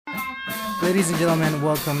Ladies and gentlemen,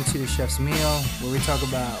 welcome to the Chef's Meal, where we talk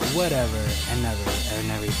about whatever and never and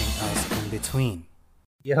everything else in between.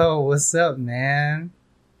 Yo, what's up, man?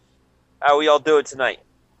 How we all doing tonight?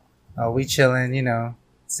 Oh, we chilling,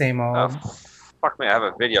 same old. Fuck me, I have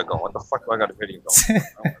a video going. What the fuck do I got a video going?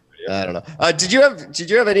 I don't know. Did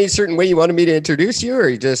you have any certain way you wanted me to introduce you, or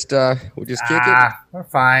you just we'll just kick it? We're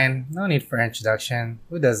fine. No need for introduction.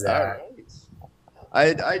 Who does that?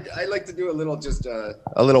 I like to do a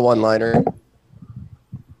little one-liner.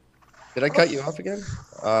 Did I cut you off again?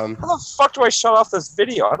 How the fuck do I shut off this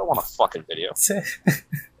video? I don't want a fucking video.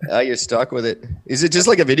 You're stuck with it. Is it just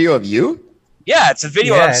like a video of you? Yeah, it's a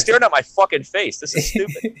video. I'm staring at my fucking face. This is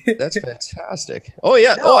stupid. That's fantastic. Oh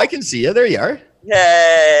yeah. No. Oh, I can see you. There you are.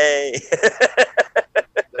 Yay!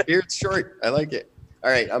 The beard's short. I like it.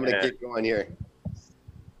 All right, I'm gonna get going here.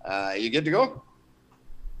 You good to go?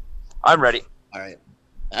 I'm ready. All right.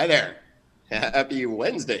 Hi there. Happy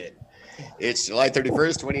Wednesday. It's July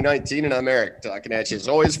 31st, 2019, and I'm Eric, talking at you as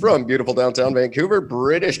always from beautiful downtown Vancouver,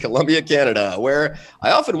 British Columbia, Canada, where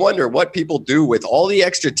I often wonder what people do with all the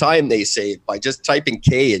extra time they save by just typing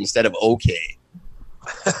K instead of OK.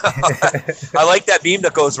 I like that meme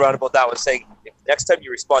that goes around about that one saying, next time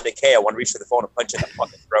you respond to K, I want to reach for the phone and punch you in the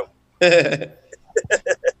fucking throat.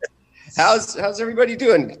 How's everybody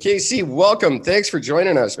doing? KC, welcome. Thanks for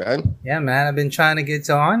joining us, man. Yeah, man. I've been trying to get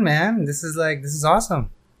on, man. This is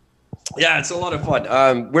awesome. Yeah, it's a lot of fun.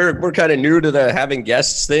 We're kind of new to the having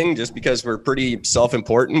guests thing, just because we're pretty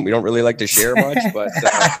self-important. We don't really like to share much, but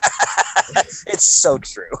it's so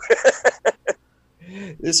true.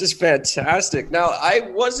 This is fantastic. Now, I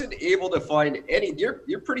wasn't able to find any.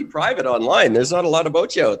 You're pretty private online. There's not a lot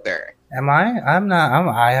about you out there. Am I? I'm not.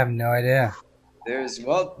 I have no idea.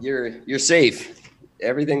 You're safe.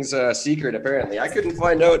 Everything's a secret, apparently. I couldn't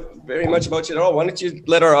find out very much about you at all. Why don't you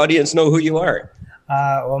let our audience know who you are?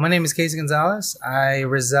 Well, my name is Casey Gonzalez. I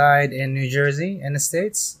reside in New Jersey in the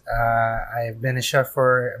States. I've been a chef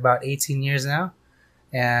for about 18 years now.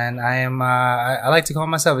 And I am, I like to call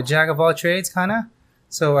myself a jack of all trades, kind of.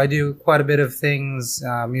 So I do quite a bit of things,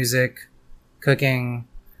 music, cooking,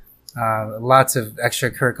 lots of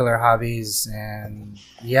extracurricular hobbies, and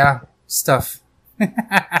stuff.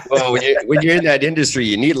 Well, when you're in that industry,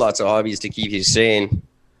 you need lots of hobbies to keep you sane.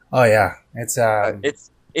 Oh yeah, it's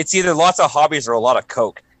either lots of hobbies or a lot of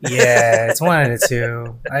coke. Yeah, it's one of the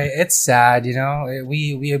two. It's sad,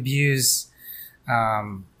 we abuse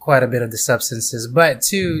quite a bit of the substances, but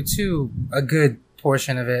to a good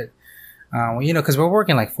portion of it, because we're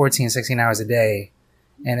working like 14, 16 hours a day,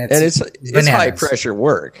 and it's high pressure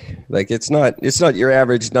work. Like it's not your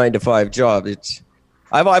average 9 to 5 job.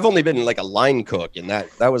 I've only been like a line cook, and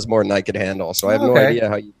that was more than I could handle. So I have no idea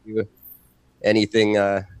how you do anything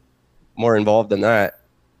more involved than that.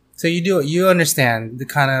 So you understand the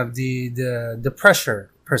kind of the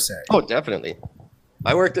pressure per se. Oh, definitely.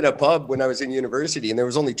 I worked at a pub when I was in university, and there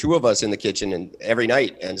was only 2 of us in the kitchen and every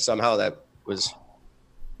night, and somehow that was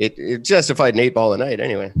it justified an 8 ball a night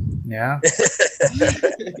anyway. Yeah.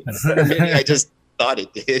 Maybe I just thought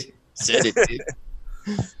it did. Said it did.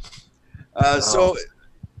 So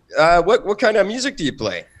what kind of music do you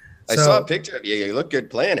play? I saw a picture of you. You look good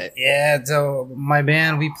playing it. Yeah, so my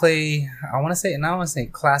band, we play, I want to say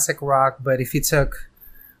classic rock, but if you took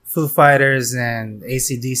Foo Fighters and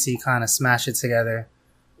AC/DC, kind of smash it together,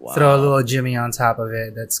 throw a little Jimmy on top of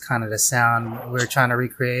it, that's kind of the sound we're trying to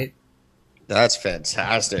recreate. That's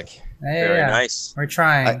fantastic. Very nice. We're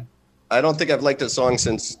trying. I don't think I've liked a song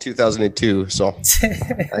since 2002, so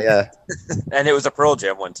yeah. And it was a Pearl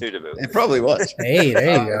Jam one too, to boot. It probably was. Hey,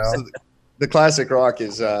 there you go. So the classic rock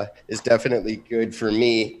is definitely good for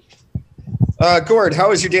me. Gord, how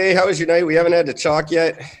was your day? How was your night? We haven't had to talk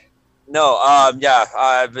yet. No,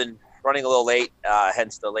 I've been running a little late,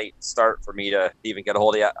 hence the late start for me to even get a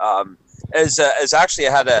hold of you. As actually,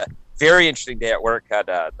 I had a very interesting day at work. Had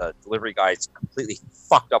the delivery guys completely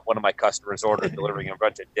fucked up one of my customers' orders, delivering a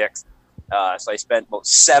bunch of dicks. So I spent about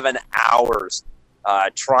 7 hours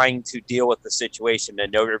trying to deal with the situation,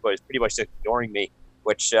 and everybody's pretty much ignoring me.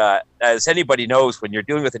 Which, as anybody knows, when you're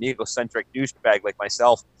dealing with an egocentric douchebag like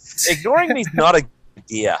myself, ignoring me is not a good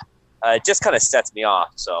idea. It just kind of sets me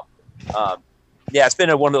off. So, it's been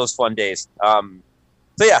one of those fun days. But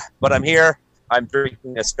I'm here. I'm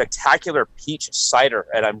drinking a spectacular peach cider,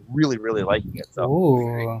 and I'm really, really liking it. So,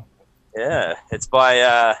 ooh. Yeah, it's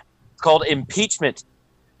it's called Impeachment,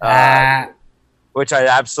 which I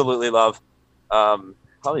absolutely love.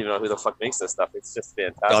 I don't even know who the fuck makes this stuff. It's just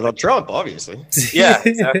fantastic. Donald Trump, obviously. Yeah,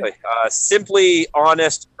 exactly. Simply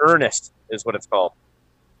Honest Ernest is what it's called.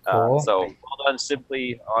 Cool. So well done,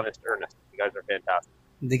 Simply Honest Ernest. You guys are fantastic.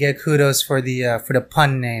 They get kudos for the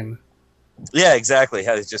pun name. Yeah, exactly.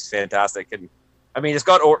 It's just fantastic. And I mean, it's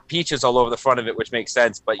got peaches all over the front of it, which makes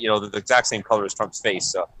sense. But, you know, the exact same color as Trump's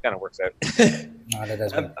face. So it kind of works out. No, that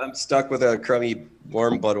doesn't. I'm stuck with a crummy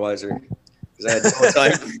warm Budweiser because I had no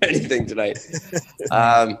time for anything tonight.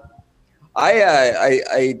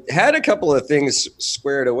 I had a couple of things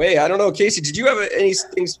squared away. I don't know, Casey, did you have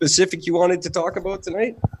anything specific you wanted to talk about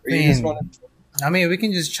tonight? Or you just wanted I mean, we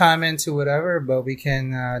can just chime into whatever, but we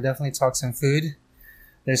can definitely talk some food.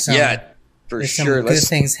 There's some, there's some sure. good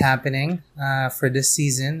things happening for this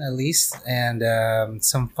season, at least, and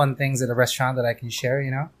some fun things at a restaurant that I can share.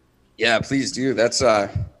 You know. Yeah, please do. That's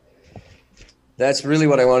really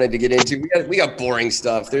what I wanted to get into. We got boring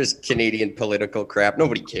stuff. There's Canadian political crap.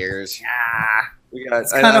 Nobody cares.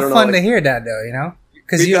 It's kind of fun to hear that, though. You know,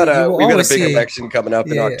 because we've got a big election coming up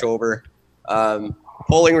in October.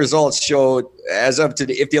 Polling results show, as of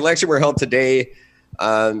today, if the election were held today,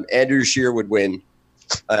 Andrew Scheer would win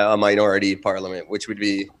a minority parliament, which would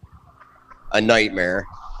be a nightmare.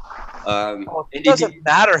 It doesn't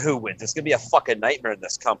matter who wins. It's going to be a fucking nightmare in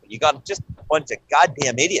this company. You got just a bunch of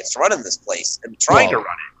goddamn idiots running this place and trying to run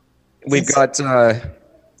it. We've got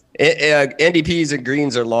NDPs and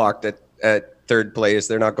Greens are locked at third place.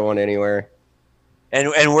 They're not going anywhere.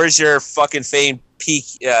 And where's your fucking famed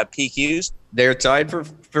PQs? They're tied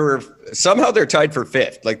for somehow they're tied for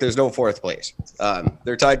fifth. Like there's no fourth place.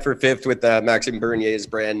 They're tied for fifth with Maxime Bernier's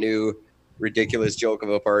brand new ridiculous joke of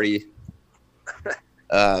a party.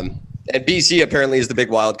 And BC apparently is the big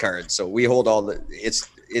wild card. So we hold all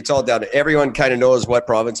it's all down to everyone kind of knows what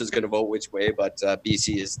province is going to vote which way, but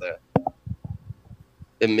BC is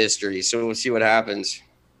the mystery. So we'll see what happens.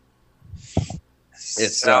 It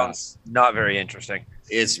sounds not very interesting.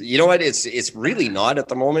 It's it's really not at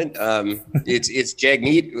the moment. It's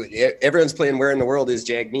Jagmeet. Everyone's playing where in the world is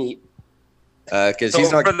Jagmeet? Because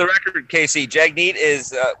he's not. For the record, Casey, Jagmeet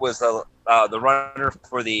was the runner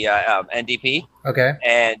for the NDP. Okay.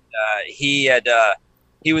 And he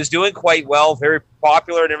was doing quite well, very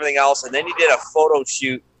popular and everything else. And then he did a photo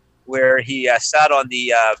shoot where he sat on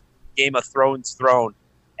the Game of Thrones throne,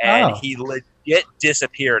 and he legit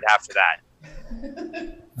disappeared after that.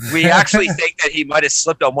 We actually think that he might have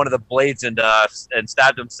slipped on one of the blades and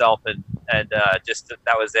stabbed himself, and just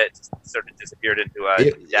that was it. Just sort of disappeared into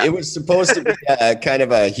it was supposed to be kind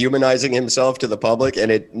of humanizing himself to the public,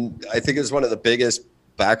 and I think it was one of the biggest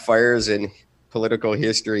backfires in political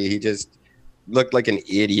history. He just looked like an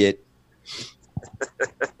idiot.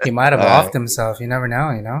 He might have offed himself. You never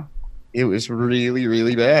know, you know? It was really,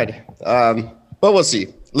 really bad. But we'll see.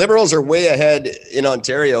 Liberals are way ahead in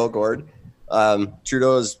Ontario, Gord.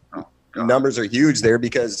 Trudeau's numbers are huge there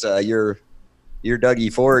because your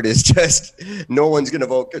Dougie Ford is just no one's going to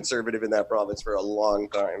vote Conservative in that province for a long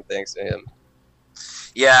time, thanks to him.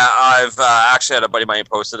 Yeah, I've actually had a buddy of mine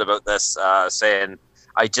posted about this, saying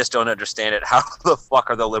I just don't understand it. How the fuck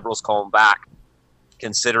are the Liberals calling back,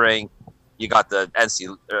 considering you got the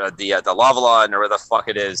NC, the Lavalin or where the fuck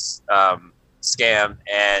it is scam,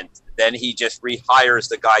 and then he just rehires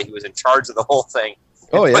the guy who was in charge of the whole thing.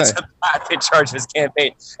 Puts him back in charge of his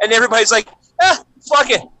campaign, and everybody's like, fuck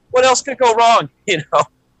it. What else could go wrong? You know,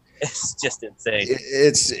 it's just insane.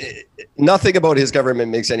 Nothing about his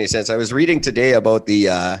government makes any sense. I was reading today about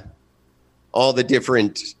the all the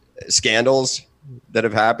different scandals that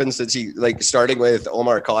have happened since he, like, starting with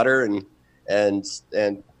Omar Khadr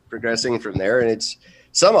and progressing from there, and it's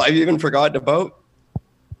some I've even forgotten about.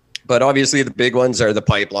 But obviously, the big ones are the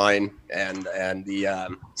pipeline and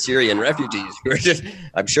the Syrian refugees. Who are just,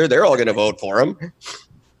 I'm sure they're all going to vote for him.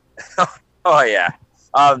 Oh yeah.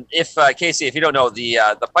 Casey, if you don't know,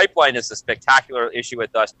 the pipeline is a spectacular issue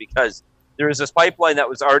with us because there is this pipeline that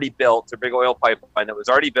was already built, a big oil pipeline that was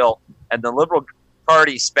already built, and the Liberal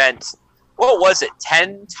Party spent, what was it,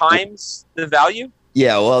 10 times the value?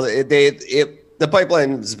 Yeah, well, the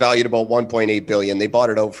pipeline is valued about $1.8 billion. They bought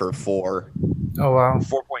it out for $4 billion. Oh wow,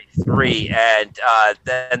 4.3, and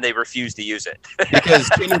then they refused to use it because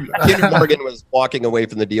Kinder Morgan was walking away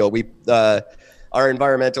from the deal. Our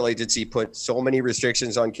environmental agency put so many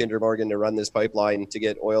restrictions on Kinder Morgan to run this pipeline to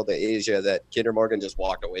get oil to Asia that Kinder Morgan just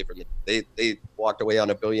walked away from it. They walked away on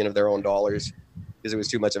 $1 billion of their own dollars because it was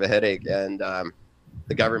too much of a headache, and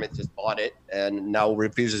the government just bought it and now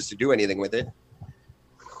refuses to do anything with it,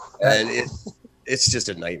 and it's just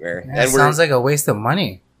a nightmare. Yeah, and it sounds like a waste of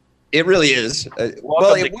money. It really is.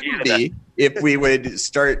 Well, it wouldn't be if we would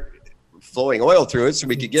start flowing oil through it so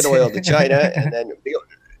we could get oil to China. And then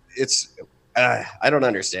it's, I don't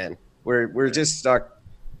understand. We're just stuck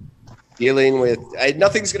dealing with,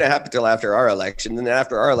 nothing's going to happen until after our election. And then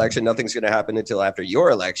after our election, nothing's going to happen until after your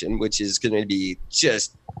election, which is going to be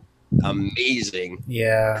just amazing.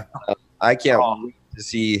 Yeah. I can't wait to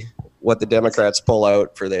see what the Democrats pull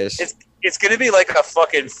out for this. It's going to be like a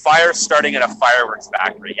fucking fire starting in a fireworks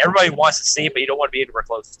factory. Everybody wants to see it, but you don't want to be anywhere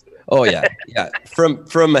close to it. Oh yeah, yeah.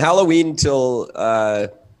 From Halloween till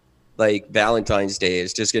like Valentine's Day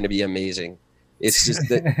is just going to be amazing. It's just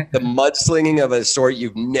the mudslinging of a sort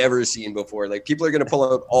you've never seen before. Like people are going to pull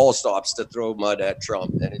out all stops to throw mud at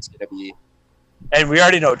Trump, and it's going to be. And we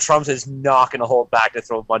already know Trump is not going to hold back to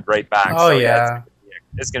throw mud right back. Oh, so, yeah.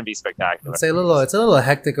 It's going to be spectacular. It's a little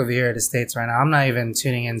hectic over here at the States right now. I'm not even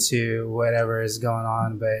tuning into whatever is going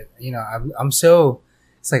on, but you know, I'm so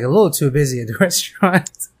it's like a little too busy at the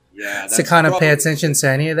restaurant to kind of pay attention to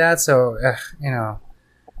any of that. So you know,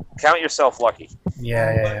 count yourself lucky.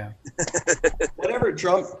 Yeah. Whatever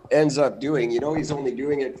Trump ends up doing, you know, he's only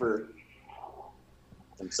doing it for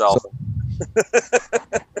himself.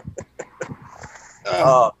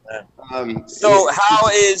 Oh man. So how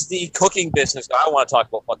is the cooking business? I don't want to talk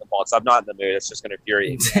about fucking politics. I'm not in the mood. It's just going to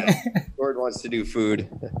infuriate me. Gord wants to do food,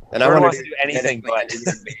 and Gord wants to do anything but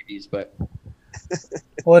babies. But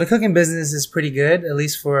well, the cooking business is pretty good, at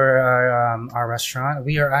least for our restaurant.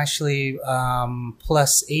 We are actually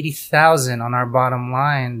plus 80,000 on our bottom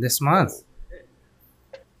line this month.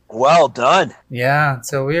 Well done. Yeah,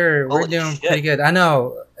 so we're doing pretty good. I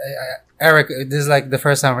know. Eric, this is like the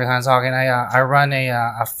first time we're kind of talking. I run a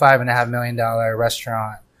 $5.5 million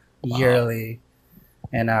restaurant yearly,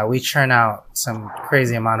 and we churn out some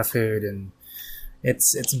crazy amount of food, and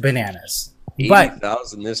it's bananas.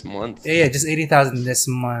 80,000 this month. Yeah, just 80,000 this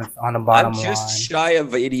month on the bottom line. I'm just shy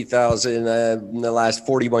of 80,000 in the last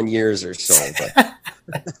 41 years or so. But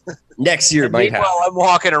next year might happen. Well, I'm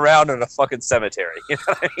walking around in a fucking cemetery. You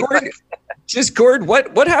know what I mean? Gord,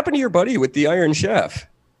 what happened to your buddy with the Iron Chef?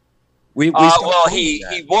 He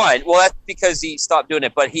won. Well, that's because he stopped doing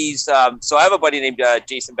it. But he's so I have a buddy named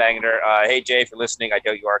Jason Bangeter. Hey Jay, if you're listening, I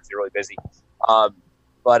know you are because you're really busy.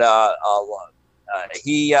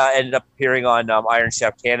 He ended up appearing on Iron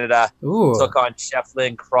Chef Canada. Ooh. Took on Chef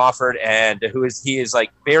Lynn Crawford, and he is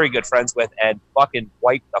like very good friends with, and fucking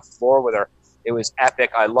wiped the floor with her. It was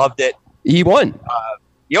epic. I loved it. He won.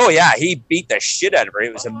 He beat the shit out of her.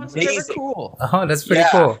 It was amazing. That's cool. Oh, that's pretty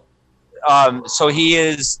cool. So he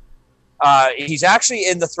is. He's actually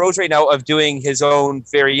in the throes right now of doing his own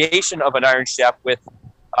variation of an Iron Chef with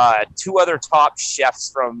two other top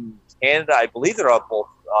chefs from Canada. I believe they're all both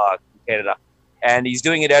Canada. And he's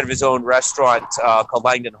doing it out of his own restaurant called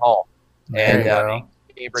Langdon Hall. And do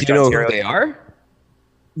you know who they are?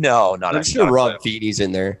 No, not. I'm sure Rob Feeney's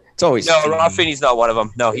in there. It's always Rob Feeney's not one of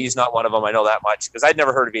them. No, he's not one of them. I know that much because I'd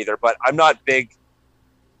never heard of either. But I'm not big.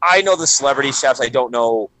 I know the celebrity chefs. I don't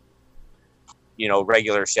know.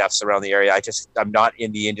 Regular chefs around the area. I'm not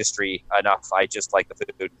in the industry enough. I just like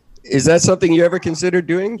the food. Is that something you ever considered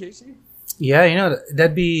doing, Casey? Yeah,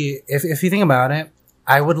 that'd be, if you think about it,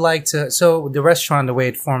 I would like to, so the restaurant, the way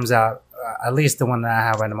it forms out, at least the one that I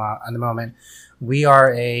have at the moment, we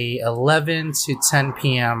are a 11 to 10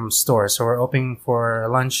 p.m. store. So we're open for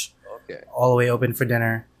lunch, all the way open for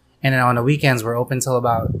dinner. And then on the weekends, we're open till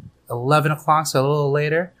about 11 o'clock, so a little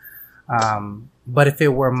later. But if it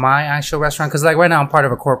were my actual restaurant, because like right now I'm part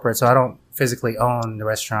of a corporate, so I don't physically own the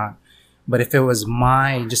restaurant. But if it was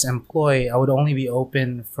my just employee, I would only be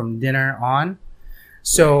open from dinner on.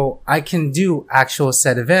 So I can do actual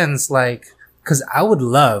set events, because I would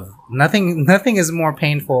love, nothing is more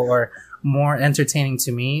painful or more entertaining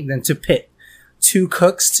to me than to pit two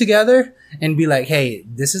cooks together and be like, hey,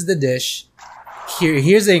 this is the dish.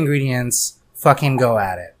 Here's the ingredients. Fucking go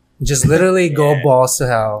at it. Just literally go balls to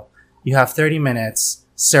hell. You have 30 minutes.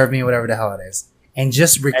 Serve me whatever the hell it is. And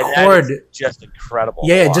just record. And just incredible.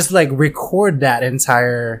 Yeah, just record that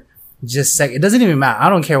entire it doesn't even matter. I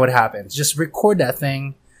don't care what happens. Just record that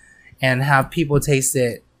thing and have people taste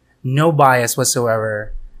it. No bias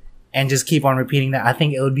whatsoever. And just keep on repeating that. I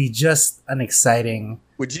think it would be just an exciting.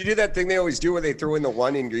 Would you do that thing they always do where they throw in the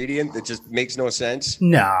one ingredient that just makes no sense?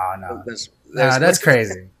 No. That's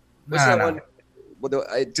crazy. What's that one?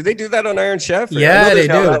 Do they do that on Iron Chef? Yeah, they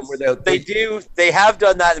do. They do. They have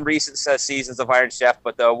done that in recent seasons of Iron Chef,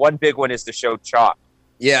 but the one big one is the show Chop.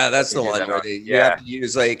 Yeah, that's the one where you have to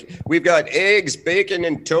use we've got eggs, bacon,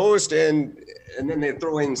 and toast, and then they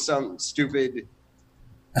throw in some stupid.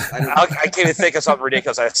 I can't even think of something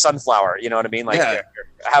ridiculous like sunflower. You know what I mean?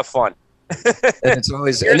 Have fun. And it's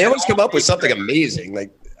always they always come up with something amazing.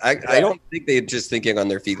 I don't think they're just thinking on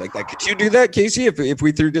their feet like that. Could you do that, Casey? If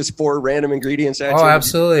we threw just 4 random ingredients at you? Oh,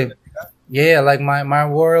 absolutely. Yeah, my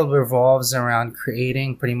world revolves around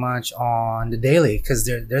creating pretty much on the daily because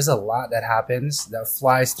there's a lot that happens that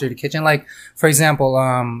flies through the kitchen. Like, for example,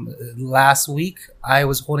 last week I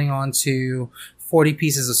was holding on to 40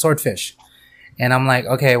 pieces of swordfish. And I'm like,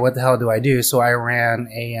 okay, what the hell do I do? So I ran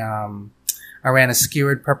a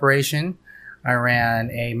skewered preparation. I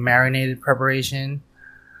ran a marinated preparation.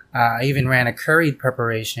 I even ran a curried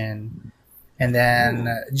preparation. And then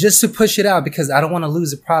just to push it out, because I don't want to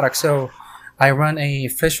lose the product. So I run a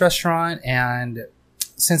fish restaurant, and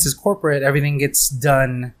since it's corporate, everything gets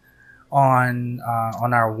done on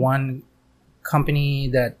our one company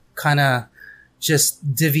that kind of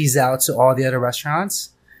just divvies out to all the other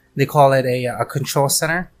restaurants. They call it a control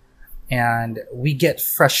center, and we get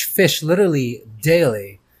fresh fish literally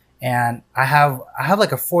daily. And I have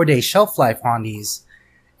like a 4-day shelf life on these,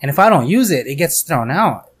 and if I don't use it, it gets thrown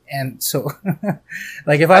out. And so,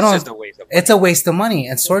 like if I don't, it's a waste of money.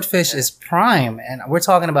 And swordfish is prime, and we're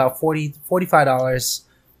talking about $45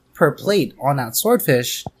 per plate on that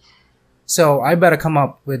swordfish. So I better come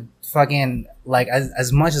up with fucking like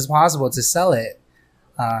as much as possible to sell it.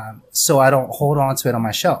 So I don't hold on to it on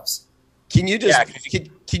my shelves. Can you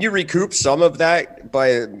can you recoup some of that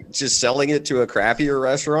by just selling it to a crappier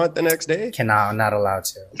restaurant the next day? I'm not allowed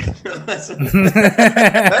to.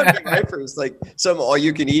 That'd be my first, like some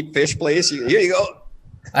all-you-can-eat fish place. Here you go.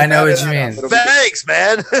 I know what you mean. Thanks,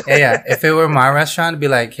 man. Yeah. If it were my restaurant, it'd be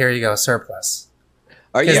like, here you go, surplus.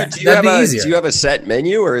 Do you have a set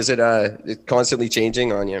menu, or is it constantly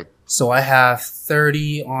changing on you? So I have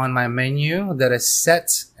 30 on my menu that is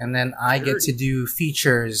set, and then I get to do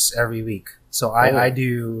features every week. So I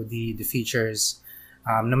do the features,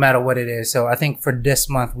 no matter what it is. So I think for this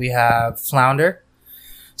month we have flounder.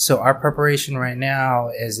 So our preparation right now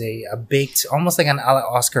is a baked, almost like an a la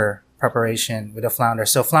Oscar preparation with a flounder.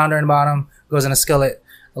 So flounder in the bottom goes in a skillet,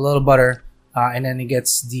 a little butter, and then it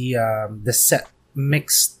gets the set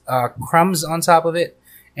mixed crumbs on top of it,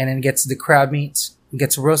 and then gets the crab meat.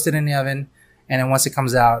 Gets roasted in the oven, and then once it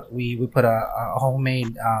comes out, we put a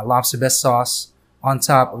homemade lobster bisque sauce on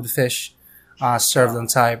top of the fish, served on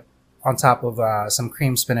top of some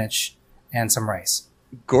cream spinach and some rice.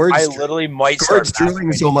 I literally might Gord's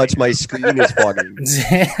drooling so much my screen is fogging.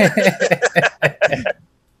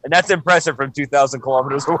 And that's impressive from 2,000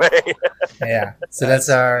 kilometers away. Yeah, so that's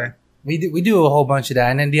our. We do a whole bunch of that,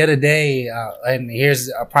 and then the other day, and here's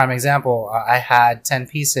a prime example. I had 10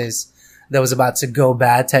 pieces that was about to go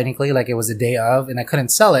bad technically, like it was the day of, and I couldn't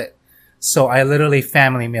sell it. So I literally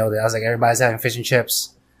family mealed it. I was like, everybody's having fish and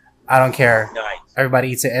chips. I don't care. Nice.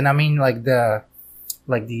 Everybody eats it. And I mean like the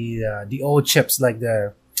old chips, like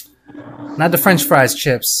not the French fries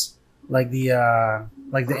chips, like the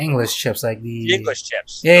English chips, like the English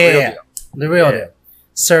chips. Yeah. The real deal.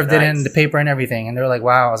 Served it in the paper and everything. And they were like,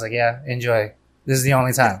 wow. I was like, yeah, enjoy. This is the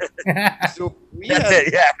only time. So that's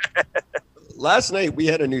it, yeah. Last night we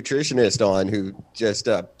had a nutritionist on who just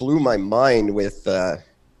blew my mind with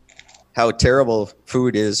how terrible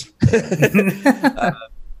food is.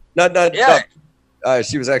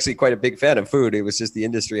 She was actually quite a big fan of food. It was just the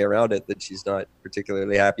industry around it that she's not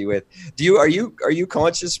particularly happy with. Are you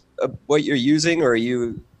conscious of what you're using, or are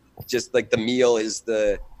you just like the meal is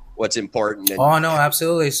what's important? Oh no,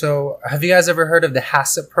 absolutely. So have you guys ever heard of the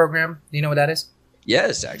HACCP program? Do you know what that is?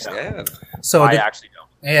 Yes, actually I have. So I actually don't.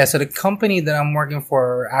 Yeah, so the company that I'm working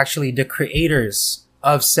for are actually the creators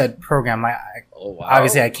of said program.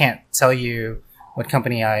 Obviously, I can't tell you what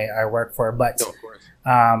company I work for, but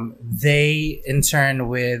they interned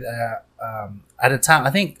with, at the time,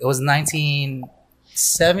 I think it was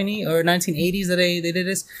 1970 or 1980s that they did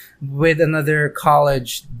this, with another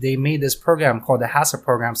college. They made this program called the HACCP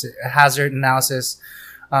program, so Hazard Analysis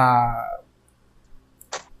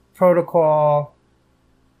Protocol,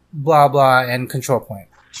 blah, blah, and Control Point.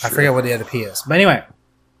 I forget what the other P is. But anyway,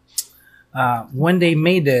 when they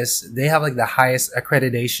made this, they have like the highest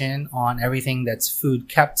accreditation on everything that's food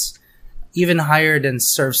kept, even higher than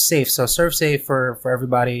Serve Safe. So Serve Safe, for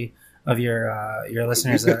everybody of your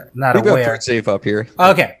listeners that are not aware. We got Food Safe up here.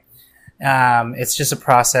 Okay. It's just a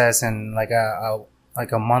process and like a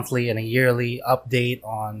monthly and a yearly update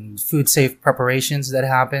on food safe preparations that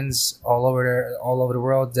happens all over the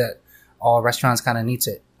world that all restaurants kind of need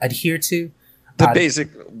to adhere to. The basic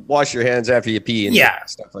wash your hands after you pee and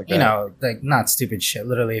stuff like that. You know, like not stupid shit.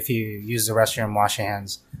 Literally, if you use the restroom, wash your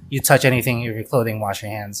hands. You touch anything with your clothing, wash your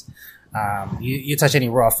hands. You touch any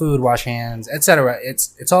raw food, wash your hands, etc.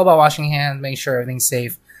 It's all about washing hands, making sure everything's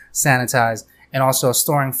safe, sanitized, and also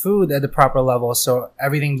storing food at the proper level. So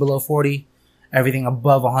everything below 40, everything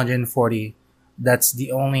above 140, that's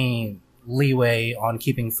the only leeway on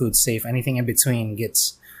keeping food safe. Anything in between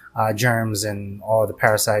gets germs and all the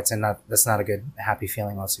parasites, and that's not a good, happy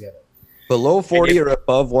feeling altogether. Below 40 or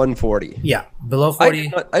above 140? Yeah, below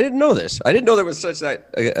 40. I didn't know this. I didn't know there was such that.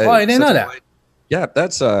 I didn't know that. Yeah,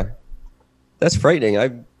 That's frightening.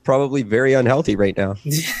 I'm probably very unhealthy right now.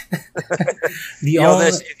 If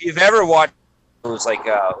you've ever watched those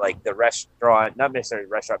like the restaurant, not necessarily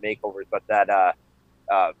restaurant makeovers, but that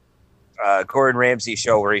Gordon Ramsay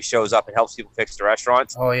show where he shows up and helps people fix the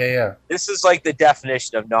restaurants. Oh yeah. This is like the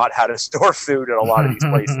definition of not how to store food in a lot of these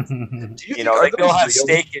places. Like they'll have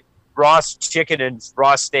steak and raw chicken and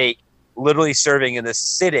raw steak literally serving in the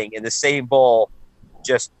same bowl,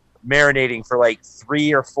 just marinating for like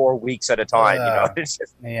 3 or 4 weeks at a time. It's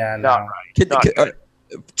just not right.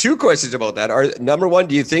 Two questions about that. Number one,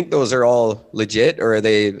 do you think those are all legit, or are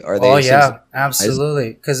they? Oh yeah,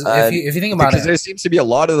 absolutely. Because if you think about it, there seems to be a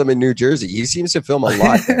lot of them in New Jersey. He seems to film a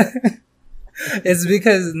lot there. It's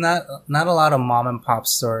because not a lot of mom and pop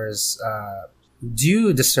stores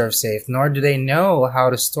do the serve safe, nor do they know how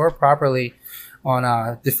to store properly on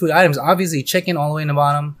the food items. Obviously, chicken all the way in the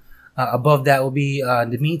bottom. Above that will be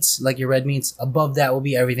the meats, like your red meats. Above that will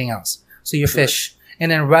be everything else. So your fish. And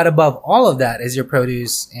then right above all of that is your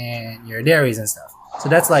produce and your dairies and stuff. So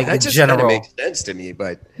that's like that the just general. Kind of makes sense to me,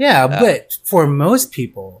 but but for most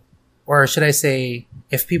people, or should I say,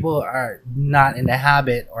 if people are not in the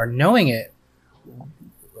habit or knowing it,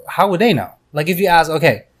 how would they know? Like if you ask,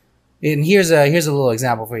 okay, and here's a little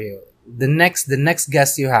example for you. The next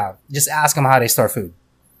guest you have, just ask them how they store food.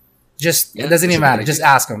 It doesn't even matter. Just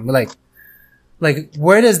ask them, like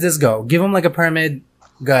where does this go? Give them like a pyramid.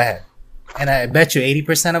 Go ahead. And I bet you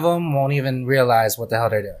 80% of them won't even realize what the hell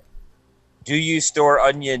they're doing. Do you store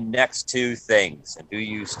onion next to things? And do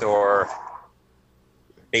you store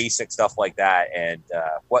basic stuff like that? And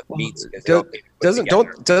what meats?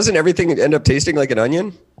 Doesn't everything end up tasting like an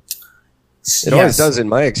onion? It always does in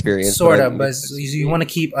my experience. Sort of, but you want to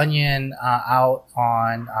keep onion out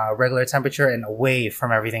on regular temperature and away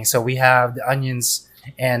from everything. So we have the onions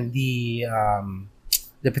and the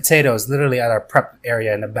potatoes literally at our prep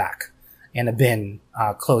area in the back. And a bin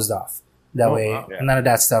closed off. That way, none of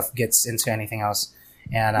that stuff gets into anything else.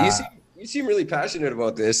 And you seem really passionate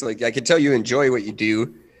about this. Like I can tell you enjoy what you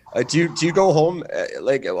do. Do you go home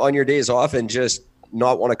like on your days off and just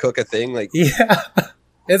not want to cook a thing? Like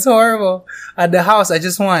it's horrible. At the house, I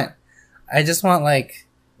just want like,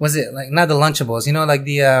 was it like not the Lunchables? Like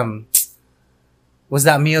the was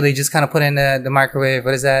that meal they just kind of put in the microwave?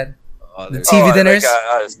 What is that? The TV dinners?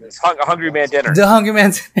 Like a Hungry Man dinner. The Hungry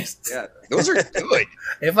Man dinners. Yeah, those are good.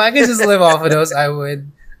 If I could just live off of those, I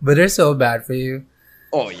would. But they're so bad for you.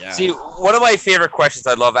 Oh, yeah. See, one of my favorite questions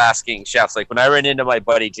I love asking chefs, like when I ran into my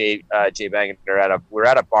buddy Jay Bangner we were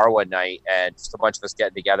at a bar one night and just a bunch of us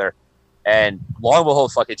getting together. And long and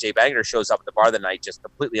behold, fucking Jay Bangner shows up at the bar the night just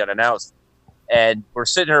completely unannounced. And we're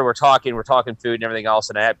sitting here, we're talking food and everything else.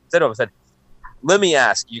 And I said to him, let me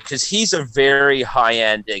ask you, because he's a very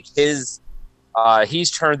high-end, like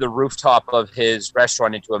he's turned the rooftop of his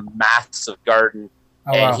restaurant into a massive garden,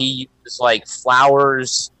 he uses like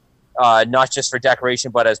flowers, not just for decoration,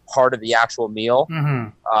 but as part of the actual meal.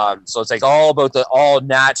 Mm-hmm. So it's like all about the all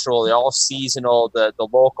natural, the all seasonal, the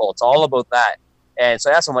local. It's all about that. And so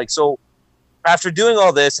I asked him, like, so after doing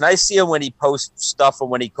all this, and I see him when he posts stuff and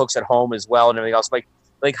when he cooks at home as well and everything else, like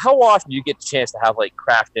how often do you get the chance to have like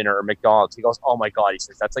Kraft dinner or McDonald's? He goes, oh my God. He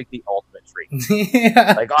says, that's like the ultimate treat.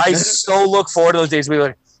 Yeah. Like I so look forward to those days. We're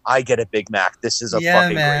like, I get a Big Mac. This is a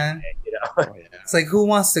fucking great day, Oh, yeah. It's like, who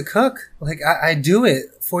wants to cook? Like I do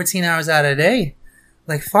it 14 hours out of the day.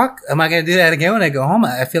 Like, fuck, am I going to do that again when I go home?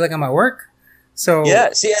 I feel like I'm at work. So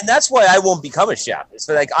yeah, see, and that's why I won't become a chef. It's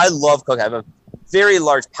like, I love cooking. I have a very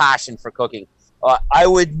large passion for cooking. I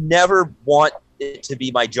would never want it to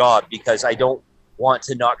be my job because I don't want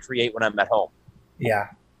to not create when I'm at home. Yeah.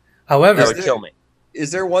 However, that would kill me.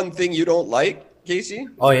 Is there one thing you don't like, Casey?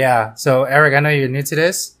 Oh yeah. So Eric, I know you're new to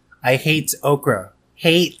this. I hate okra.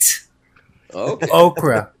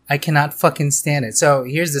 Okra. I cannot fucking stand it. So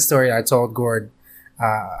here's the story I told Gord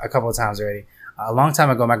a couple of times already. A long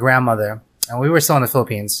time ago, my grandmother, and we were still in the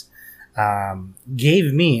Philippines,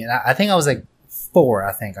 gave me, I think I was like 4,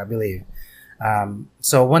 I believe.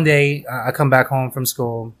 So one day I come back home from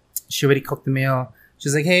school. She already cooked the meal.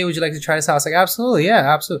 She's like, hey, would you like to try this out? I was like, absolutely.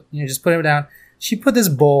 Yeah, absolutely. Just put it down. She put this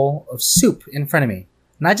bowl of soup in front of me.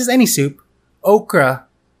 Not just any soup, okra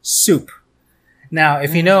soup. Now,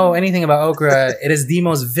 if you know anything about okra, it is the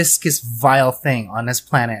most viscous, vile thing on this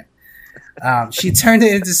planet. She turned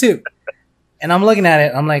it into soup. And I'm looking at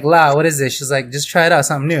it. I'm like, La, what is this? She's like, just try it out,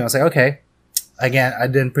 something new. I was like, okay. Again, I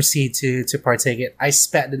didn't proceed to partake it. I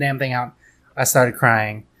spat the damn thing out. I started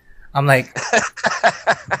crying. I'm like,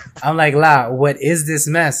 La, what is this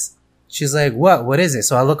mess? She's like, what is it?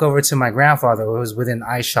 So I look over to my grandfather who was within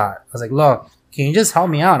eye shot. I was like, La, can you just help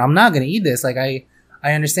me out? I'm not going to eat this. Like, I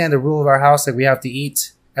understand the rule of our house. Like, we have to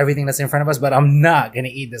eat everything that's in front of us, but I'm not gonna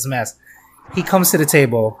eat this mess. He comes to the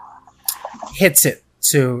table, hits it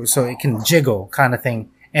so it can jiggle kind of thing,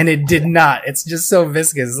 and it did not. It's just so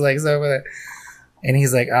viscous, like so. And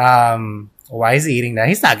he's like, why is he eating that?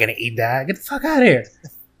 He's not gonna eat that. Get the fuck out of here.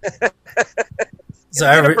 So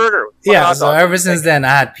ever since then,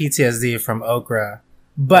 I had PTSD from okra.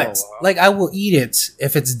 But like, I will eat it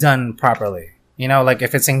if it's done properly. You know, like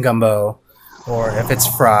if it's in gumbo or if it's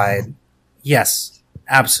fried. Yes,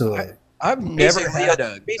 absolutely. I've never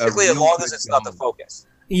had basically as long as it's not the focus.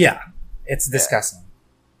 Yeah, it's disgusting.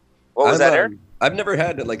 What was that, Eric? I've never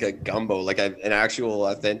had like a gumbo, like an actual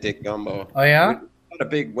authentic gumbo. Oh yeah, not a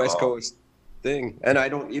big West Coast thing, and I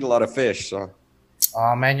don't eat a lot of fish, so.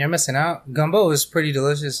 Oh man, you're missing out. Gumbo is pretty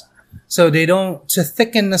delicious. So they don't, to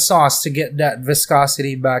thicken the sauce to get that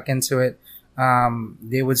viscosity back into it.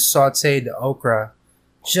 They would saute the okra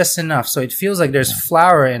just enough so it feels like there's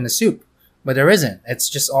flour in the soup, but there isn't. It's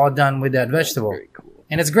just all done with that vegetable, cool.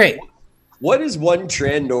 And it's great. What is one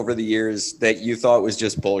trend over the years that you thought was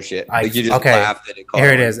just bullshit? Like you just laughed at it.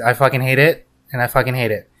 Here it is. I fucking hate it, and I fucking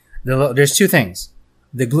hate it. There's two things: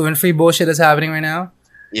 the gluten-free bullshit that's happening right now,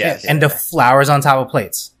 yes, and the flowers on top of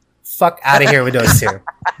plates. Fuck out of here with those two.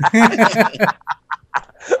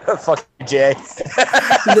 Fuck Jay.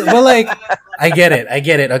 Well, like, I get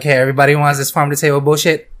it. Okay, everybody wants this farm to table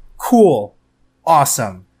bullshit. Cool,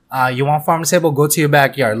 awesome. You want farm to table? Go to your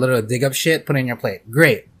backyard, literally dig up shit, put it in your plate.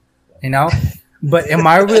 Great, you know. But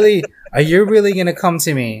are you really gonna come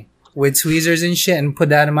to me with tweezers and shit and put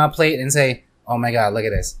that in my plate and say, "Oh my god, look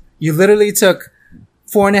at this"? You literally took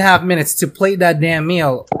 4.5 minutes to plate that damn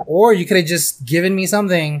meal, or you could have just given me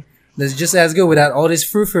something that's just as good without all this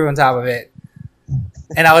frou-frou on top of it,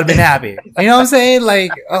 and I would have been happy. You know what I'm saying?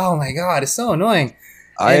 Like, oh my god, it's so annoying.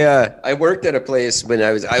 I worked at a place when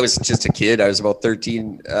I was just a kid. I was about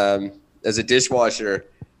 13 as a dishwasher,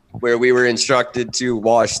 where we were instructed to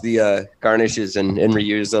wash the garnishes and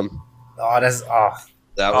reuse them. That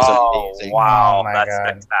was amazing. Wow, oh that's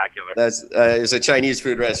God. spectacular. That's it's a Chinese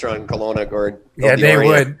food restaurant in Kelowna, Gord. Yeah, they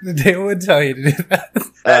would tell you to do that.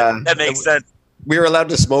 That makes sense. We were allowed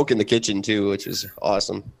to smoke in the kitchen too, which was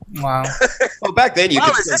awesome. Wow. Well, back then you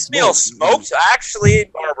could. Is this meal smoked? Actually,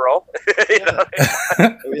 Barbaro.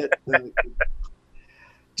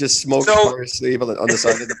 Just smoked parsley on the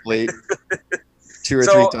side of the plate 2 or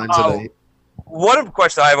 3 times a day. One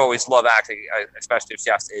question I've always loved, actually, especially if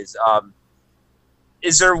chefs,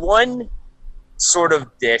 is there one sort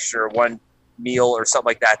of dish or one meal or something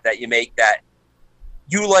like that you make that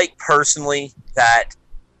you like personally, that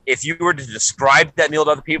if you were to describe that meal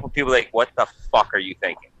to other people, people are like, what the fuck are you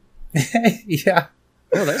thinking? Yeah.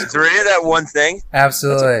 Oh, is there any of that one thing?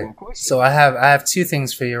 Absolutely. Cool, so I have 2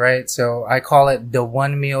 things for you, right? So I call it the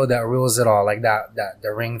one meal that rules it all, like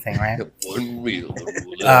the ring thing, right? The one meal.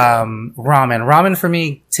 Ramen. Ramen for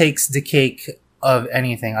me takes the cake of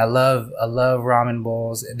anything. I love ramen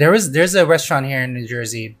bowls. There's a restaurant here in New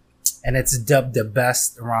Jersey, and it's dubbed the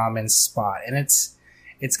best ramen spot, and it's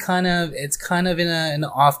kind of in an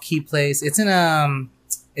off-key place. It's in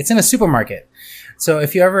a supermarket. So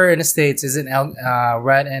if you're ever in the States, it's in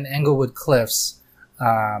right in Englewood Cliffs,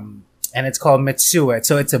 and it's called Mitsuya.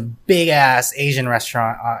 So it's a big ass Asian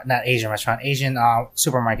restaurant, Asian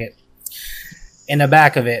supermarket. In the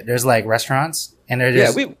back of it, there's like restaurants, and they're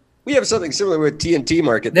just we have something similar with TNT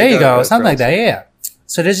Market. There you go, something like that. Yeah.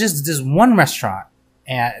 So there's just this one restaurant,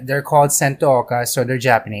 and they're called Sentooka, so they're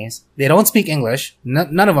Japanese. They don't speak English.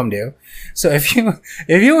 None of them do. So if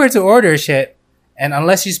you were to order shit, and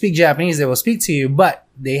unless you speak Japanese, they will speak to you, but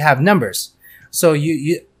they have numbers. So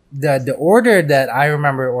the order that I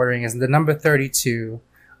remember ordering is the number 32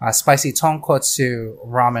 spicy tonkotsu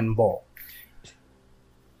ramen bowl.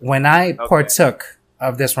 When I partook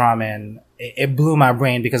of this ramen, it blew my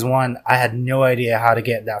brain because, one, I had no idea how to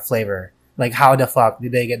get that flavor. Like, how the fuck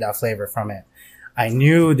did they get that flavor from it? I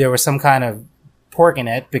knew there was some kind of pork in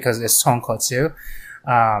it because it's tonkotsu.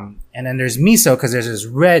 And then there's miso because there's this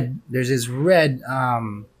red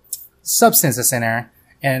substance that's in there,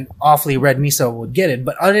 and awfully red miso would get it.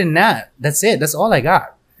 But other than that, that's it. That's all I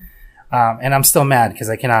got. And I'm still mad because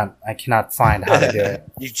I cannot find how to do it.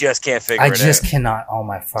 You just can't figure it out. I just cannot. Oh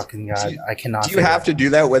my fucking God. I cannot. Do you have to do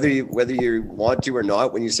that whether you want to or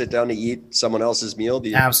not when you sit down to eat someone else's meal?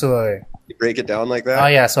 Absolutely. You break it down like that? Oh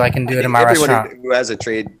yeah, so I can do it in my restaurant. Everyone who has a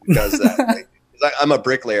trade does that. I'm a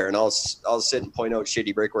bricklayer, and I'll sit and point out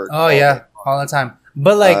shitty brickwork. Oh yeah, all the time.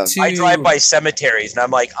 But like, I drive by cemeteries, and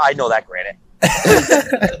I'm like, I know that granite.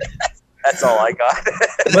 That's all I got.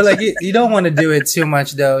 But like, you don't want to do it too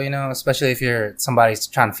much, though. You know, especially if somebody's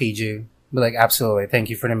trying to feed you. But like, absolutely, thank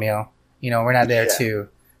you for the meal. You know, we're not there to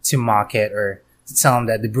mock it or to tell them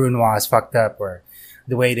that the brunoise is fucked up, or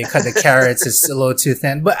the way they cut the carrots is a little too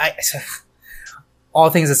thin. But all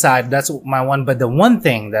things aside, that's my one. But the one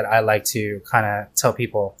thing that I like to kind of tell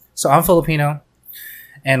people. So I'm Filipino,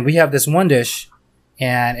 and we have this one dish,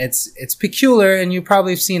 and it's peculiar, and you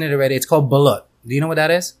probably have seen it already. It's called balut. Do you know what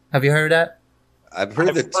that is? Have you heard of that? I've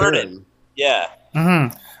heard the term. Yeah.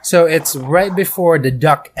 Mm-hmm. So it's right before the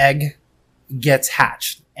duck egg gets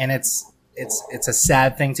hatched, and it's a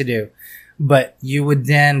sad thing to do, but you would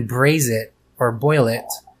then braise it or boil it,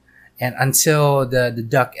 and until the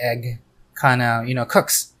duck egg kind of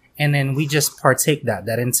cooks, and then we just partake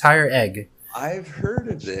that entire egg. I've heard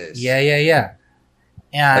of this. Yeah.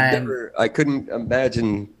 And I couldn't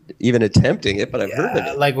imagine even attempting it, but I've heard of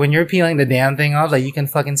it. Like when you're peeling the damn thing off, like you can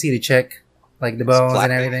fucking see the chick, like the bones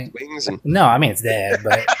and everything. No, I mean it's dead,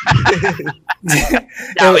 but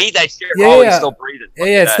no, eat that shit. It's still breathing.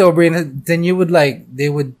 Yeah, it's still breathing. Then they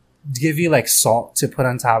would give you like salt to put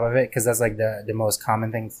on top of it, because that's like the most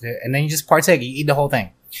common thing to do. And then you just partake. You eat the whole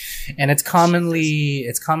thing, and it's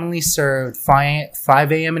commonly served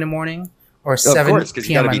 5 a.m. in the morning. Or 7 p.m. because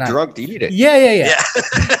you gotta be drunk to eat it. Yeah.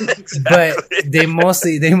 Exactly. But they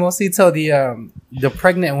mostly tell the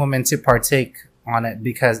pregnant woman to partake on it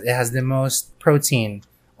because it has the most protein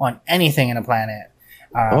on anything in the planet.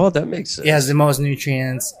 That makes sense. It has the most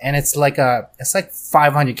nutrients, and it's like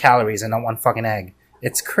 500 calories in that one fucking egg.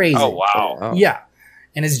 It's crazy. Oh wow. Oh. Yeah,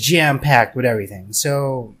 and it's jam packed with everything.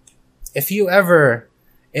 So if you ever,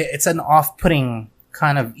 it's an off-putting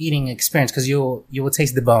kind of eating experience because you will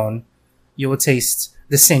taste the bone. You will taste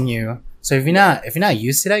the sinew. So if you're not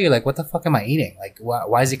used to that, you're like, what the fuck am I eating? Like,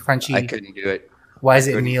 why is it crunchy? I couldn't do it. Why is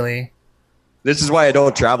it mealy? This is why I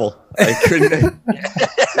don't travel. I couldn't.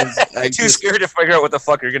 I'm too scared to figure out what the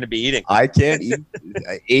fuck you're going to be eating. I can't eat.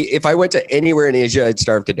 If I went to anywhere in Asia, I'd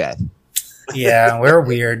starve to death. Yeah, we're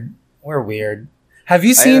weird. We're weird. Have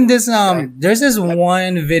you seen this? There's this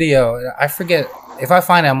one video. I forget. If I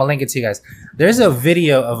find it, I'm going to link it to you guys. There's a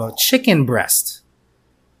video of a chicken breast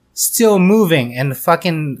still moving and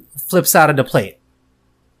fucking flips out of the plate.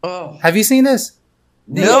 Oh, have you seen this?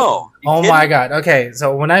 No. Oh my god. Okay,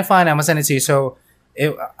 so when I find it, I'm gonna send it to you. So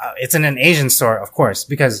it's in an Asian store, of course,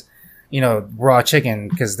 because raw chicken,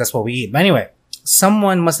 because that's what we eat. But anyway,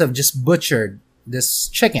 someone must have just butchered this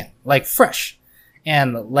chicken like fresh,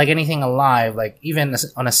 and like anything alive, like even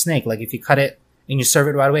on a snake, like if you cut it and you serve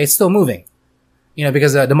it right away, it's still moving.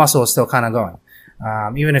 Because the muscle is still kind of going.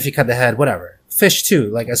 Even if you cut the head, whatever. Fish too,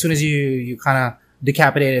 like as soon as you kind of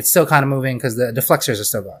decapitate it, it's still kind of moving because the flexors are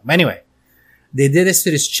still going. But anyway, they did this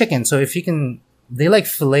to this chicken. So if you can, they like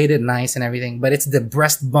filleted it nice and everything, but it's the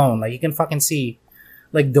breastbone. Like you can fucking see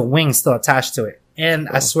like the wings still attached to it. And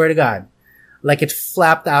I swear to God, like it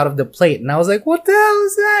flapped out of the plate. And I was like, what the hell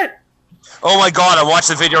is that? Oh my God, I'm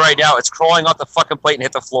watching the video right now. It's crawling off the fucking plate and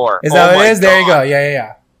hit the floor. Is that what it is? God. There you go.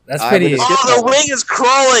 Yeah. That's pretty. Oh, the wing is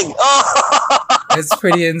crawling. Oh, it's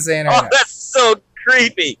pretty insane right now. That's so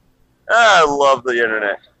creepy. I love the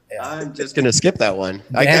internet. Yeah. I'm just gonna skip that one.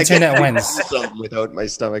 The internet wins. Without my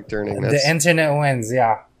stomach turning. The internet wins.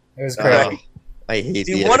 Yeah, it was crazy. I hate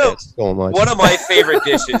the internet so much. One of my favorite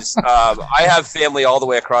dishes. I have family all the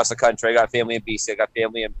way across the country. I got family in BC. I got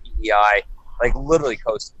family in PEI, like literally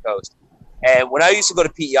coast to coast. And when I used to go to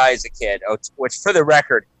PEI as a kid, which for the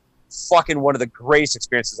record, fucking one of the greatest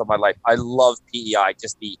experiences of my life. I love PEI.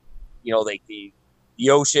 Just the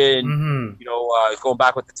ocean, going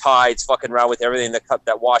back with the tides, fucking around with everything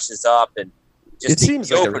that washes up, and just it seems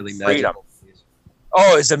like a really magical.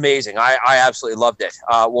 Oh, it's amazing. I absolutely loved it.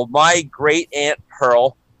 Well, my great aunt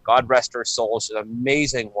Pearl, God rest her soul, she's an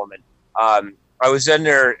amazing woman. I was in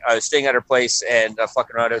there, I was staying at her place and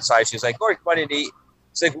fucking around outside. She was like, "Gord, come on in to eat."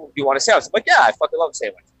 She's like, "Do you want a sandwich?" I'm like, "Yeah, I fucking love a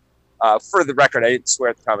sandwich." For the record, I didn't swear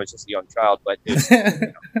at the time. I was just a young child, but it was,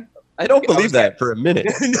 I don't believe that for a minute.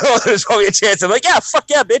 No, there's probably a chance. I'm like, "Yeah, fuck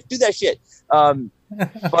yeah, bitch, do that shit."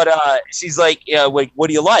 But she's like, "Yeah, like, what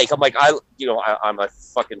do you like?" I'm like, I'm a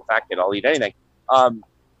fucking fat kid. I'll eat anything.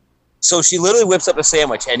 So she literally whips up a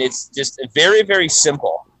sandwich, and it's just very, very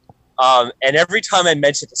simple. And every time I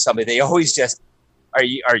mention it to somebody, they always just, are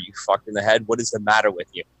you fucked in the head? What is the matter with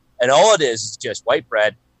you? And all it is just white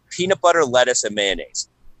bread, peanut butter, lettuce, and mayonnaise.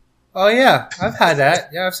 Oh yeah, I've had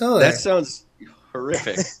that. Yeah, absolutely. That sounds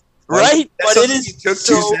horrific. Right? But it is. You took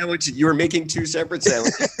two sandwiches. You were making two separate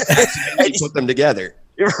sandwiches. And you put them together.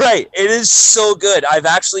 Right. It is so good. I've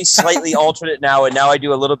actually slightly altered it now, and now I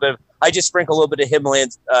do a little bit of. I just sprinkle a little bit of Himalayan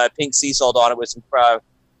pink sea salt on it with some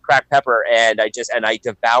cracked pepper, and I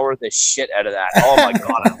devour the shit out of that. Oh my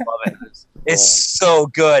God, I love it. It's so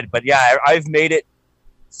good. But yeah, I've made it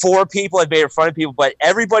for people. I've made it in front of people, but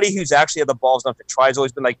everybody who's actually had the balls enough to try has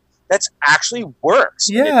always been like, that's actually works.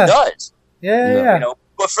 Yeah. It does. Yeah. You know,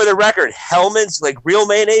 but for the record, Hellman's, like real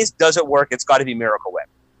mayonnaise, doesn't work. It's got to be Miracle Whip.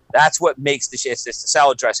 That's what makes the shit. It's the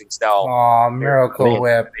salad dressing style. Oh, Miracle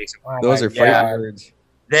Whip. Oh, those are fighting words.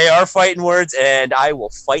 They are fighting words, and I will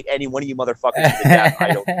fight any one of you motherfuckers to death.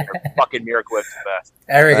 I don't care. Fucking Miracle Whip's the best.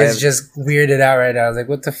 Eric is just weirded out right now. I was like,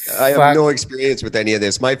 what the fuck? I have no experience with any of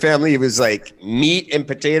this. My family was like meat and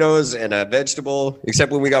potatoes and a vegetable, except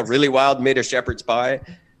when we got really wild, made a shepherd's pie.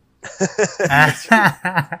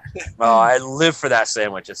 Oh, I live for that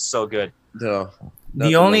sandwich. It's so good. No.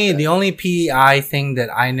 The only PEI thing that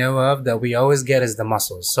I know of that we always get is the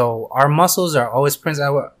mussels. So our mussels are always Prince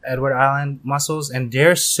Edward Island mussels, and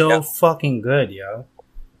they're so fucking good, yo.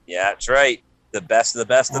 Yeah, that's right. The best of the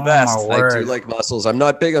best of the Oh, best. my word. I do like mussels. I'm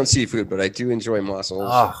not big on seafood, but I do enjoy mussels.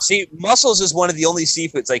 Oh. See, mussels is one of the only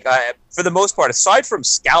seafoods, like for the most part, aside from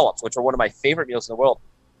scallops, which are one of my favorite meals in the world,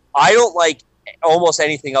 I don't like almost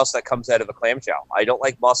anything else that comes out of a clamshell. I don't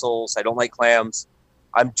like mussels. I don't like clams.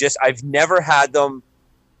 I've never had them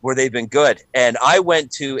where they've been good. And I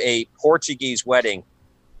went to a Portuguese wedding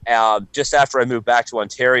just after I moved back to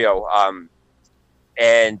Ontario.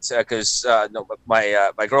 And because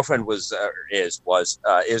my girlfriend is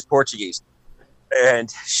Portuguese,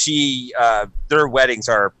 and their weddings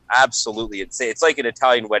are absolutely insane. It's like an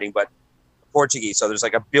Italian wedding, but Portuguese. So there's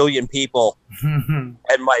like 1 billion people, and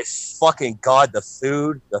my fucking God, the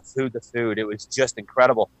food. It was just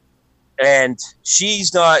incredible. And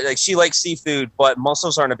she's not like, she likes seafood, but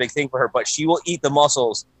mussels aren't a big thing for her. But she will eat the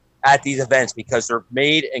mussels at these events because they're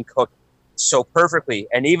made and cooked so perfectly.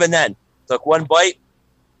 And even then, took one bite.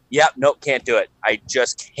 Yep, nope, can't do it. I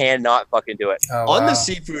just cannot fucking do it. Oh, On the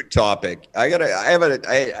seafood topic, I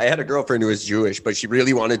had a girlfriend who was Jewish, but she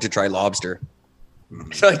really wanted to try lobster.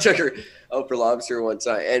 So I took her out for lobster one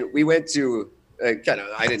time, and we went to I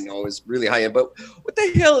didn't know it was really high end, but what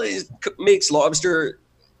the hell makes lobster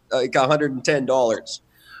like $110?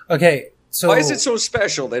 Okay, so why is it so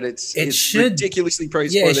special that it's ridiculously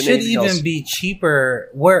priced? Yeah, more it than should anything even else? be cheaper.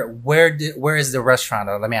 Where is the restaurant?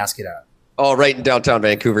 Let me ask you that. Oh, right in downtown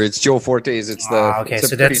Vancouver. It's Joe Forte's. It's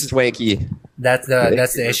it's pretty swanky. That's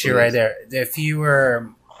the issue right there.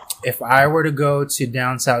 If I were to go to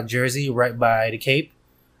down South Jersey, right by the Cape,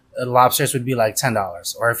 lobsters would be like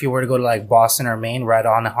 $10. Or if you were to go to like Boston or Maine, right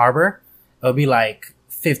on the harbor, it would be like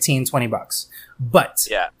 $15-$20. But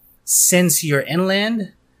since you're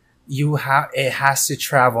inland, it has to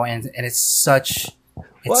travel, and it's such.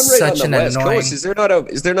 It's such an annoying. Coast. Is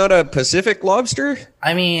there not a Pacific lobster?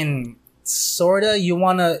 I mean, sorta.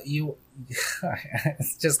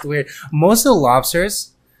 It's just weird. Most of the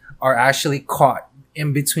lobsters are actually caught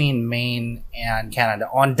in between Maine and Canada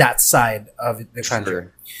on that side of the country.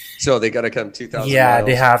 Sure. So they got to come 2,000 miles.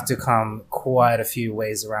 They have to come quite a few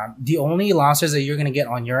ways around. The only lobsters that you're going to get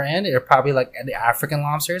on your end are probably like the African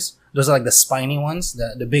lobsters. Those are like the spiny ones,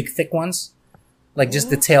 the big thick ones, like just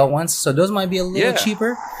the tail ones. So those might be a little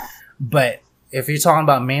cheaper. But if you're talking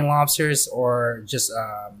about Maine lobsters or just,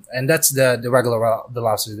 and that's the regular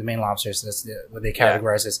lobsters, the Maine lobsters, that's what they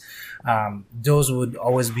categorize as, those would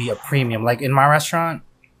always be a premium. Like in my restaurant,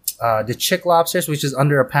 the chick lobsters, which is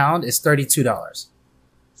under $1, is $32.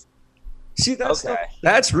 See,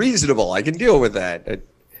 that's reasonable. I can deal with that.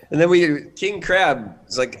 And then king crab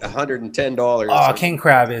is like $110. Oh, king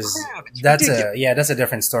crab that's a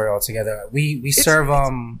different story altogether. We serve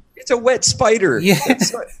it's a wet spider. Yeah.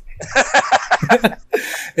 It's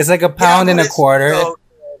like $1.25 and a quarter.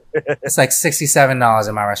 It's like $67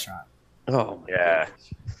 in my restaurant. Oh yeah.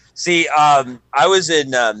 See, I was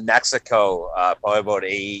in Mexico probably about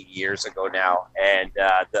 8 years ago now, and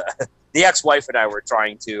the ex-wife and I were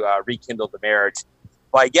trying to rekindle the marriage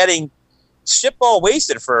by getting shitball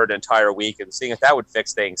wasted for an entire week and seeing if that would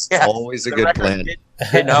fix things. Yeah, always a good plan.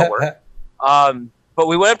 Did not work. But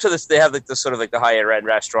we went up to this. They have like the sort of like the higher end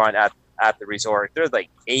restaurant at the resort. There's like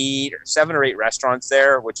 7 or 8 restaurants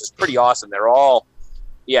there, which is pretty awesome. They're all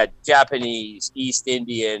Japanese, East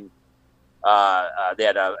Indian. They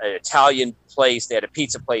had an Italian place. They had a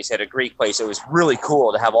pizza place. They had a Greek place. It was really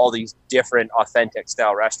cool to have all these different authentic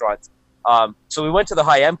style restaurants. So we went to the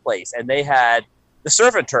high end place, and they had the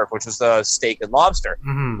surf and turf, which was the steak and lobster,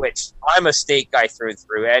 which I'm a steak guy through and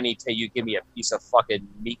through. Anytime you give me a piece of fucking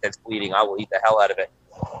meat that's bleeding, I will eat the hell out of it.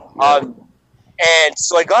 And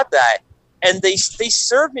so I got that, and they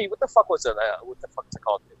served me. What the fuck was it? What the fuck is it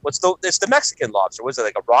called? It's the Mexican lobster. Was it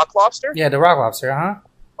like a rock lobster? Yeah, the rock lobster, huh?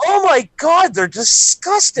 Oh my God, they're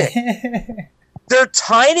disgusting. They're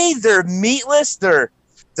tiny. They're meatless. They're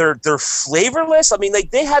flavorless. I mean,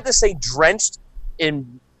 like they had this thing drenched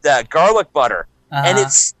in garlic butter, and it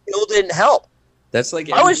still didn't help. That's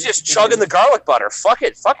like I was just chugging the garlic butter. Fuck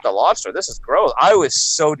it. Fuck the lobster. This is gross. I was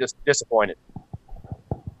so disappointed.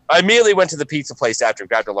 I immediately went to the pizza place after and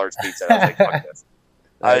grabbed a large pizza. I was like, fuck this.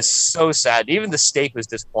 I was so sad. Even the steak was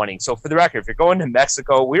disappointing. So for the record, if you're going to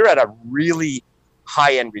Mexico, we were at a really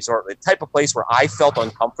high-end resort, the type of place where I felt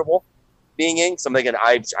uncomfortable being in. So I'm thinking,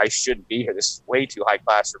 I shouldn't be here. This is way too high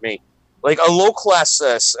class for me. Like a low-class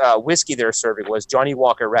whiskey they were serving was Johnny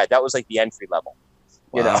Walker Red. That was like the entry level.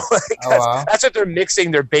 You know, that's what they're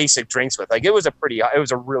mixing their basic drinks with. Like it was a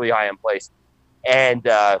really high-end place. And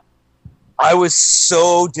I was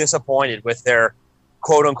so disappointed with their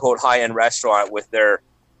quote-unquote high-end restaurant with their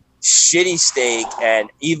shitty steak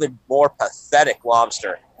and even more pathetic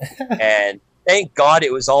lobster. And thank God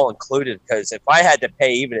it was all included, because if I had to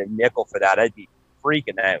pay even a nickel for that, I'd be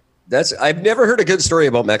freaking out. I've never heard a good story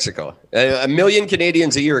about Mexico. A million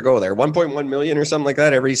Canadians a year go there, 1.1 million or something like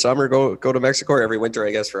that. Every summer go to Mexico, or every winter,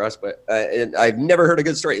 I guess, for us. But and I've never heard a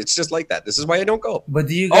good story. It's just like that. This is why I don't go. But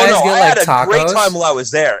do you guys get I like had tacos? a great time while I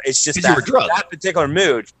was there. It's just you were drunk. that particular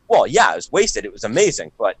mood. Well, yeah, I was wasted. It was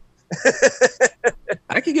amazing, but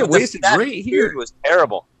I could get wasted great here. Food was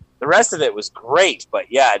terrible. The rest of it was great, but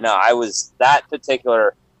yeah, no, I was that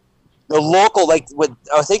particular. The local, I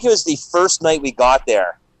think it was the first night we got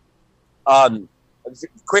there.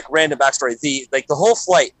 Quick random backstory. The whole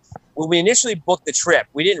flight, when we initially booked the trip,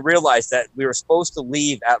 we didn't realize that we were supposed to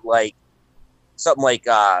leave at something like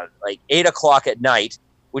 8 o'clock at night,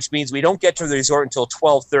 which means we don't get to the resort until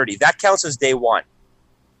 12:30. That counts as day one.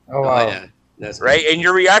 Oh wow. Yeah. That's right. And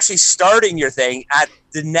you're actually starting your thing at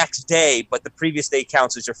the next day, but the previous day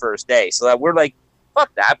counts as your first day. So that we're like,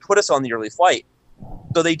 fuck that, put us on the early flight.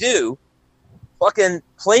 So they do. Fucking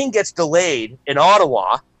plane gets delayed in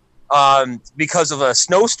Ottawa because of a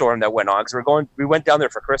snowstorm that went on, because we went down there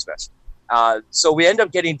for Christmas. So we end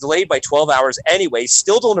up getting delayed by 12 hours anyway,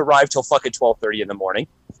 still don't arrive till fucking 12:30 in the morning.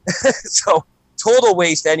 So total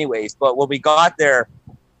waste anyways. But when we got there,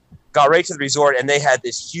 got right to the resort, and they had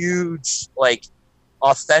this huge,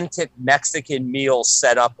 authentic Mexican meal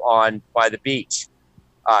set up by the beach.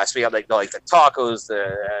 So we had the tacos,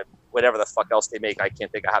 the whatever the fuck else they make. I can't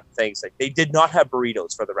think of half the things. They did not have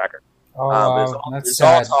burritos, for the record. Oh, wow. It was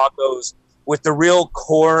all tacos with the real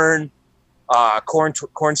corn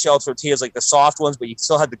shell tortillas, like the soft ones, but you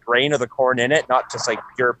still had the grain of the corn in it, not just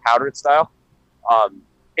pure powdered style. And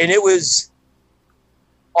it was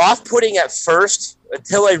off-putting at first,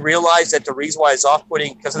 until I realized that the reason why it's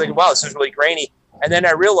off-putting, because I think, wow, this is really grainy. And then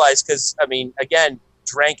I realized, because, again,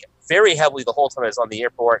 drank very heavily the whole time I was on the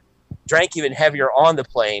airport, drank even heavier on the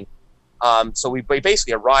plane. So we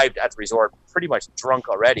basically arrived at the resort pretty much drunk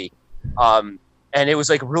already. And it was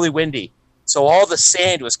really windy. So all the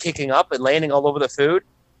sand was kicking up and landing all over the food.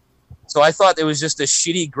 So I thought it was just the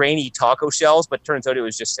shitty, grainy taco shells, but turns out it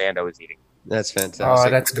was just sand I was eating. That's fantastic. Oh,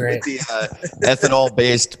 that's great. The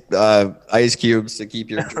ethanol-based ice cubes to keep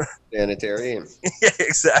your sanitary. Yeah,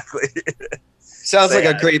 exactly. Sounds like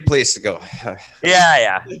a great place to go.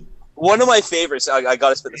 Yeah. One of my favorites. I got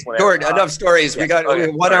to spit this one out. Gord, enough stories. We got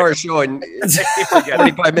a 1 hour show, and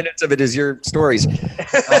 45 minutes of it is your stories.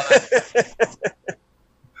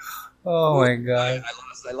 Oh my god!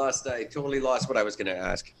 I totally lost what I was going to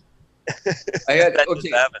ask. I had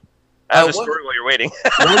I have a story while you're waiting.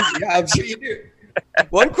 Yeah, I'm sure you do.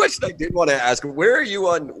 One question I did want to ask: where are you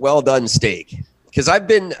on well done steak? Because I've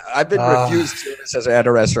been refused service at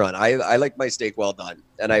a restaurant. I like my steak well done,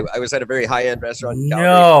 and I was at a very high end restaurant. In Calgary,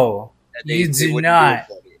 no, you do not.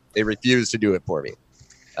 They refused to do it for me.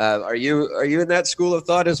 Are you in that school of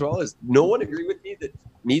thought as well? Does no one agree with me that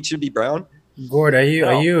meat should be brown? Gord, are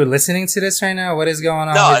you listening to this right now? What is going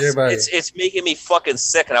on with your body? It's making me fucking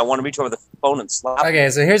sick, and I want to reach over the phone and slap. Okay,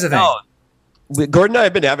 so here's the thing. Gord and I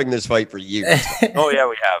have been having this fight for years. Oh yeah,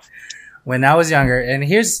 we have. When I was younger, and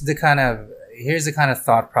here's the kind of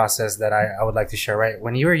thought process that I would like to share. Right,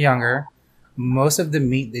 when you were younger, most of the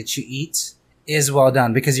meat that you eat is well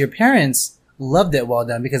done because your parents loved it well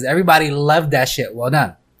done, because everybody loved that shit well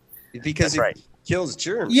done. Because it kills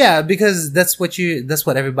germs. Yeah, because that's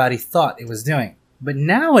what everybody thought it was doing. But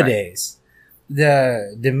nowadays,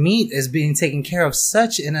 the meat is being taken care of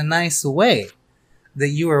in a nice way that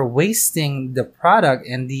you are wasting the product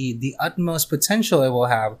and the utmost potential it will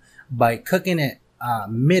have by cooking it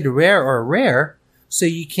mid-rare or rare, so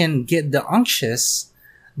you can get the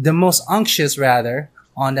most unctuous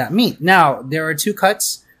on that meat. Now, there are two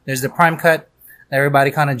cuts. There's the prime cut that everybody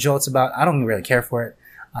kind of jolts about. I don't really care for it.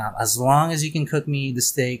 As long as you can cook me the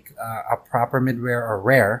steak a proper mid-rare or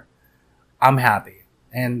rare, I'm happy.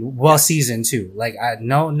 And well seasoned too.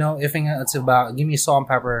 No ifing it's about. Give me salt and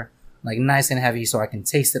pepper, nice and heavy, so I can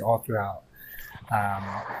taste it all throughout.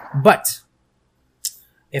 But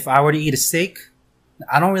if I were to eat a steak,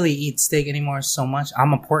 I don't really eat steak anymore so much.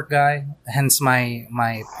 I'm a pork guy, hence my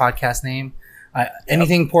podcast name.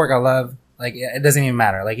 Anything pork I love. Like, it doesn't even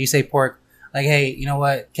matter. Like, you say pork, like, hey, you know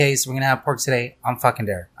what, Case, we're gonna have pork today. I'm fucking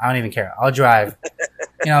there. I don't even care. I'll drive.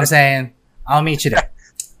 You know what I'm saying? I'll meet you there.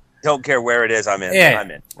 Don't care where it is. I'm in.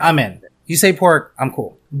 Yeah, I'm in. You say pork, I'm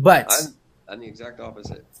cool. But I'm the exact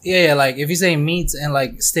opposite. Yeah, like if you say meat and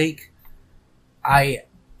like steak,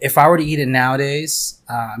 if I were to eat it nowadays,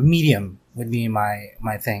 medium would be my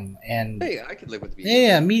thing. And hey, I could live with medium.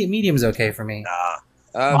 Yeah, medium's okay for me.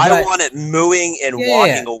 I don't want it mooing and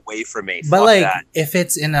walking away from me. But Fuck like, that. if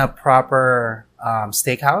it's in a proper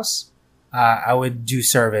steakhouse, I would do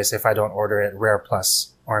service if I don't order it rare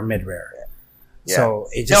plus or mid rare. Yeah. So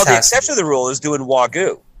it just the exception to the rule is doing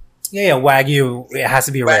Wagyu. Yeah, Wagyu, it has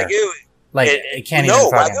to be rare. Wagyu, like it can't no,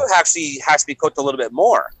 even. Wagyu actually has to be cooked a little bit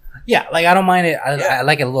more. Yeah, like I don't mind it. I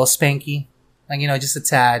like it a little spanky, like, you know, just a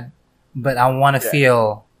tad. But I want to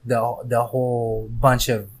feel the whole bunch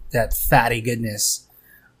of that fatty goodness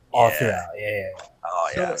all throughout. Yeah. Oh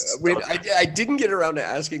yeah. So, I didn't get around to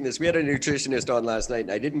asking this. We had a nutritionist on last night,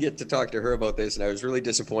 and I didn't get to talk to her about this, and I was really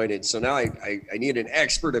disappointed. So now I need an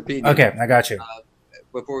expert opinion. Okay, I got you.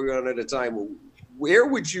 Before we run out of time, where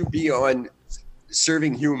would you be on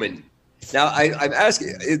serving human? Now I'm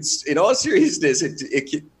asking. It's in all seriousness.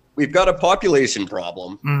 We've got a population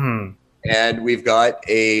problem, and we've got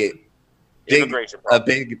a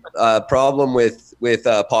big problem with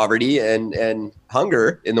poverty and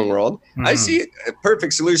hunger in the world. I see a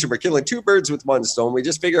perfect solution. We're killing two birds with one stone. We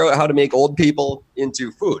just figure out how to make old people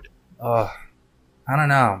into food. Oh, I don't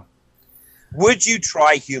know. Would you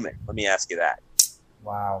try human? Let me ask you that.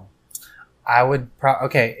 Wow. I would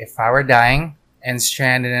okay, if I were dying and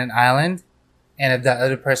stranded in an island, and if the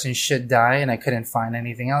other person should die and I couldn't find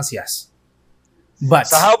anything else, yes. But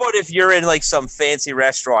so how about if you're in like some fancy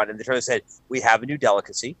restaurant and the trainer said, "We have a new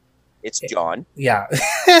delicacy. It's John." Yeah.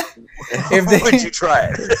 Would you try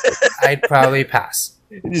it? I'd probably pass.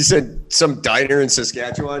 You said some diner in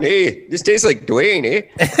Saskatchewan. Hey, this tastes like Dwayne, eh?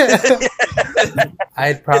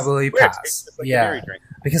 I'd probably pass. Like, yeah.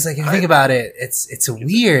 Because like if you think about it, it's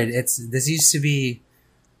weird. This used to be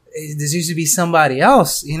somebody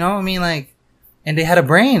else, you know? I mean, like, and they had a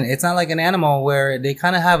brain. It's not like an animal where they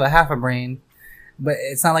kind of have a half a brain, but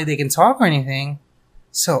it's not like they can talk or anything.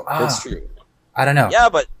 So that's true. I don't know. Yeah,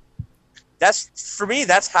 but for me,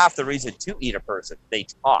 that's half the reason to eat a person. They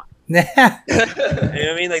talk. You know what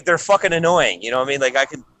I mean? Like, they're fucking annoying. You know what I mean? Like,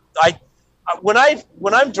 when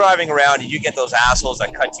I'm driving around and you get those assholes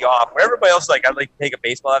that cut you off, where everybody else is like, I'd like to take a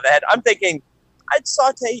baseball out of the head. I'm thinking, I'd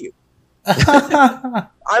saute you.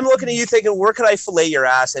 I'm looking at you thinking, where could I fillet your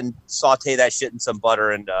ass and saute that shit in some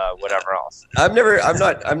butter and whatever else?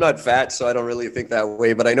 I'm not fat, so I don't really think that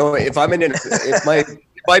way. But I know if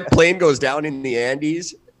my plane goes down in the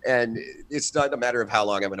Andes, and it's not a matter of how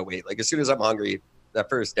long I'm going to wait. Like, as soon as I'm hungry, that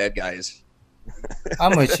first dead guy is.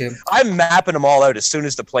 I'm with you. I'm mapping them all out as soon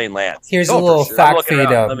as the plane lands. Here's a little fact for you,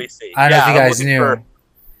 though. Let me see. I don't know if you guys knew.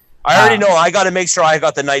 I already know. I got to make sure I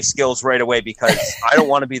got the knife skills right away because I don't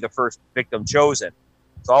want to be the first victim chosen.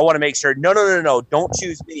 So I want to make sure. No. Don't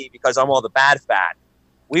choose me because I'm all the bad fat.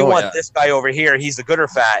 We want this guy over here. He's the gooder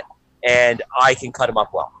fat, and I can cut him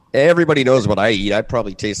up well. Everybody knows what I eat. I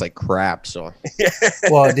probably taste like crap. So,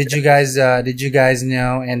 well, did you guys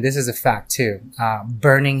know? And this is a fact too.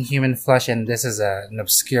 Burning human flesh, and this is an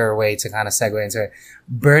obscure way to kind of segue into it.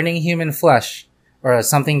 Burning human flesh or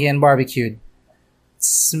something getting barbecued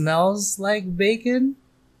smells like bacon.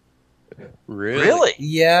 Really?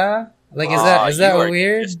 Yeah. Like, is that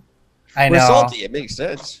weird? I know. We're salty. It makes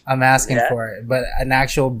sense. I'm asking for it, but an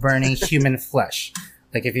actual burning human flesh.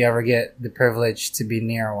 Like, if you ever get the privilege to be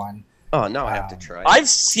near one. Oh, no, I have to try. I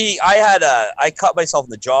cut myself in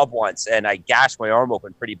the job once, and I gashed my arm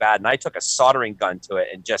open pretty bad, and I took a soldering gun to it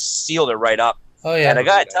and just sealed it right up. Oh, yeah. And I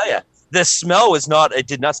gotta tell you, the smell it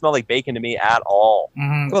did not smell like bacon to me at all.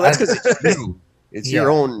 Mm-hmm. Well, that's because it's you. It's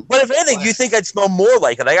your own. But if anything, you think I'd smell more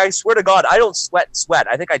like it. Like, I swear to God, I don't sweat.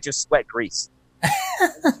 I think I just sweat grease.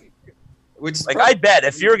 I bet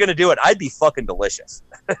if you were going to do it, I'd be fucking delicious.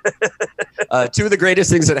 Two of the greatest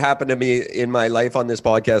things that happened to me in my life on this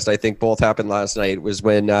podcast, I think both happened last night, was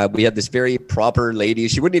when we had this very proper lady.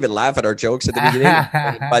 She wouldn't even laugh at our jokes at the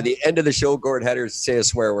beginning. By the end of the show, Gord had her say a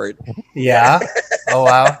swear word. Yeah. Oh,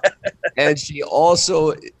 wow. And she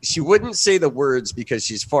wouldn't say the words because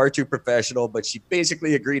she's far too professional, but she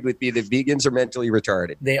basically agreed with me that vegans are mentally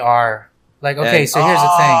retarded. They are. Like, okay, And- so here's the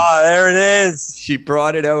thing. Ah, there it is. She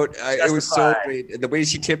brought it out. It was so Justified. great. And the way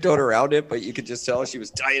she tiptoed around it, but you could just tell she was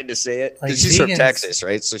dying to say it. 'Cause Like, she's from vegans- Texas,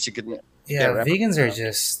 right? So she couldn't. Yeah, wrap vegans it are up.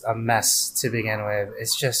 just a mess to begin with.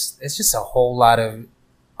 It's just a whole lot of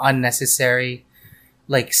unnecessary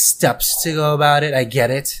like steps to go about it. I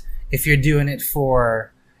get it. If you're doing it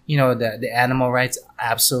for, you know, the animal rights,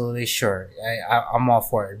 absolutely sure. I'm all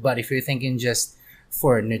for it. But if you're thinking just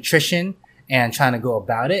for nutrition and trying to go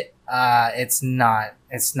about it, it's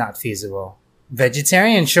not feasible.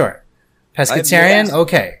 Vegetarian, sure. Pescatarian, I've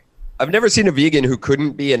okay. I've never seen a vegan who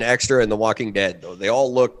couldn't be an extra in The Walking Dead, though. They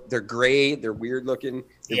all they're gray, they're weird looking,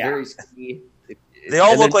 they're Yeah. very skinny. They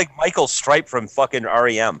all And look then- like Michael Stripe from fucking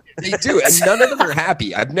REM. They do, and none of them are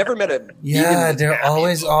happy. I've never met a Yeah, vegan that's they're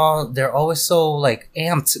happy. they're always so like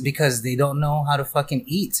amped because they don't know how to fucking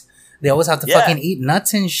eat. They always have to Yeah. fucking eat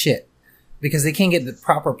nuts and shit because they can't get the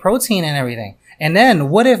proper protein and everything. And then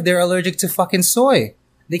what if they're allergic to fucking soy?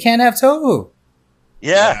 They can't have tofu.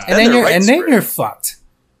 Yeah, And then they're right screwed. you're fucked.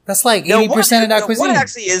 That's like Now, 80% of that cuisine. What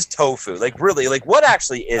actually is tofu? Like, really? Like, what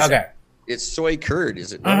actually is it? Okay. It's soy curd,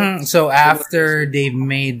 is it not? Mhm. So after they've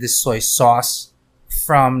made the soy sauce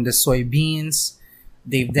from the soybeans,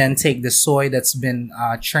 they then take the soy that's been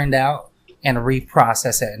churned out and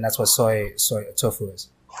reprocess it, and that's what soy tofu is.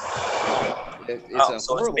 It's Oh, a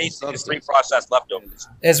so horrible it's basically just substance. reprocessed leftovers.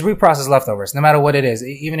 It's reprocessed leftovers, no matter what it is.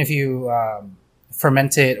 Even if you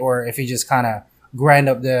ferment it or if you just kind of grind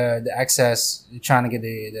up the excess, trying to get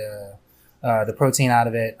the protein out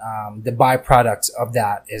of it, the byproduct of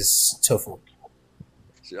that is tofu.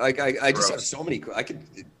 I just have so many. I could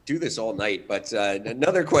do this all night. But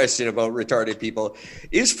another question about retarded people: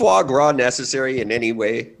 is foie gras necessary in any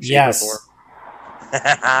way, shape, Yes. or form?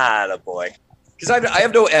 The boy. Because I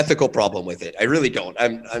have no ethical problem with it. I really don't.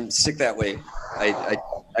 I'm sick that way.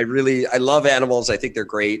 I love animals. I think they're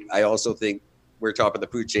great. I also think we're top of the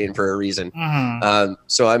food chain for a reason. Mhm.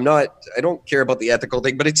 So I don't care about the ethical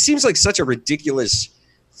thing, but it seems like such a ridiculous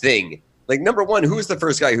thing. Like, number one, who was the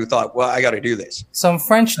first guy who thought, well, I got to do this? Some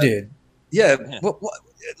French dude. Yeah. Yeah.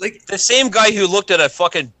 Like, The same guy who looked at a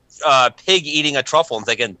fucking pig eating a truffle and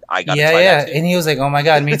thinking, I got to Yeah, try yeah. that too. And he was like, oh my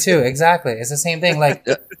God, me too. Exactly. It's the same thing. Like,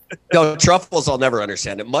 no, truffles, I'll never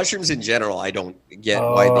understand it. Mushrooms in general, I don't get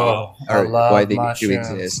why oh, they I are love why they do mushrooms.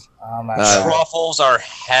 exist. Oh my Uh, God. Truffles are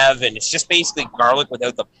heaven. It's just basically garlic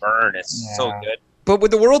without the burn. It's so Yeah. good. But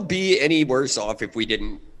would the world be any worse off if we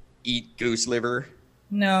didn't eat goose liver?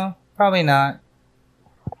 No, probably not.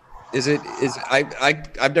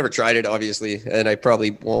 I've never tried it, obviously, and I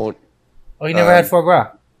probably won't. Oh, you never had foie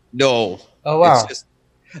gras? No. Oh, wow. It's just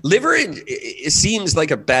liver. It seems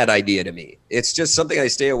like a bad idea to me. It's just something I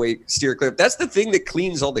steer clear of. That's the thing that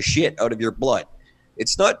cleans all the shit out of your blood.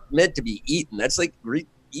 It's not meant to be eaten. That's like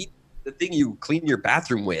eat the thing you clean your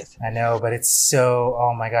bathroom with. I know, but it's so,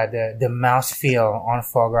 oh my God, the mouthfeel on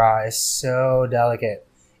foie gras is so delicate.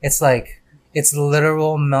 It's like, it's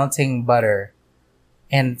literal melting butter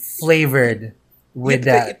and flavored with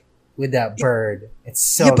Yeah, that bird. It's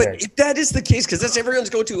so yeah, but good. if that is the case, because that's everyone's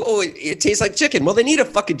go-to. Oh, it tastes like chicken. Well, then eat a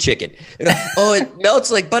fucking chicken. Oh, it melts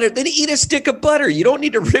like butter. Then eat a stick of butter. You don't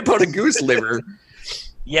need to rip out a goose liver.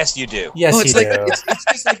 Yes, you do. Yes, Oh, you it's like do. it's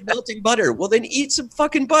just like melting butter. Well, then eat some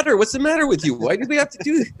fucking butter. What's the matter with you? Why do we have to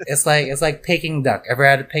do that? It's like Peking duck. Ever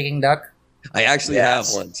had a Peking duck? I actually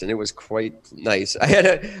Yes. have once, and it was quite nice. I had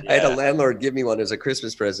a Yeah. landlord give me one as a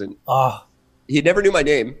Christmas present. Oh, He never knew my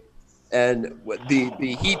name, and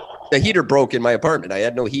the heater broke in my apartment. I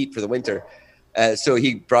had no heat for the winter, so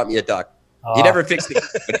he brought me a duck. He oh, never fixed it,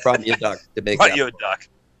 but he brought me a duck to make. Brought that. you a duck.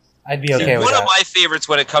 I'd be okay with One that. of my favorites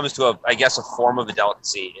when it comes to I guess a form of a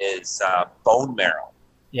delicacy is bone marrow.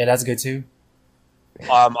 Yeah, that's good too.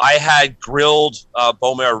 I had grilled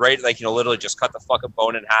bone marrow, right? Like, literally just cut the fucking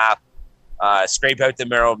bone in half, scrape out the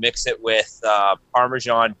marrow, mix it with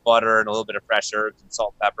Parmesan, butter, and a little bit of fresh herbs and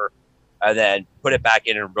salt and pepper, and then put it back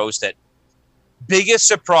in and roast it. Biggest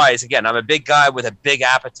surprise, again, I'm a big guy with a big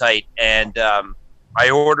appetite, and I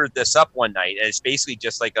ordered this up one night, and it's basically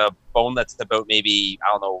just like a bone that's about maybe,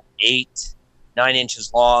 8-9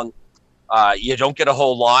 inches long. You don't get a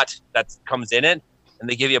whole lot that comes in it, and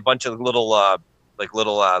they give you a bunch of little like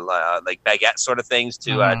baguette sort of things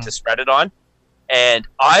to spread it on. And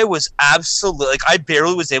I was absolutely I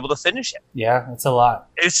barely was able to finish it. Yeah, it's a lot.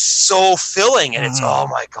 It's so filling, and it's Mhm. oh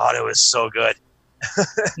my God, it was so good.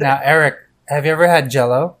 Now, Eric, have you ever had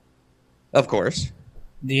Jello? Of course.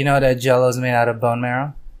 Do you know that Jello is made out of bone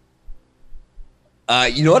marrow?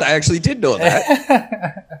 You know what? I actually did know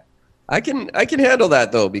that. I can handle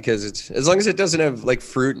that though, because it's as long as it doesn't have like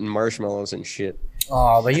fruit and marshmallows and shit.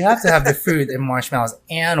 Oh, but you have to have the fruit and marshmallows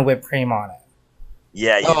and whipped cream on it.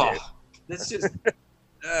 Yeah, you Oh, do. That's just.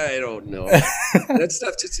 I don't know. That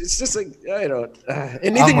stuff it's just like I don't.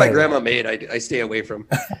 Anything my grandma made, I stay away from.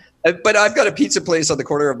 But I've got a pizza place on the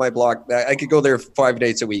corner of my block. I could go there 5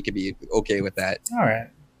 nights a week and be okay with that. All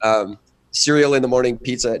right. Cereal in the morning,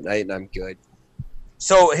 pizza at night, and I'm good.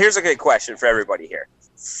 So here's a good question for everybody here: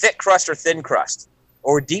 thick crust or thin crust,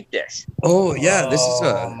 or deep dish? Oh yeah, this is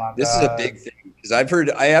a big thing because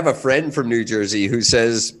I have a friend from New Jersey who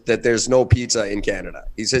says that there's no pizza in Canada.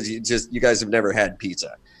 He says you guys have never had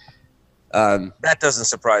pizza. That doesn't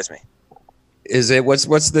surprise me. Is it what's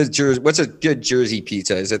a good Jersey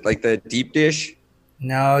pizza? Is it like the deep dish?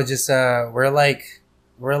 No, just we're like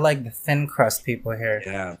the thin crust people here.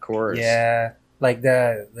 Yeah, of course. Yeah, like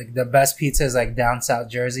the best pizza is like down South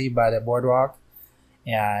Jersey by the boardwalk.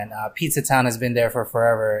 Yeah, and Pizza Town has been there for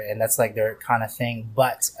forever, and that's like their kind of thing.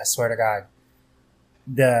 But I swear to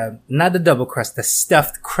God, not the double crust, the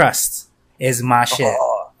stuffed crust is my shit.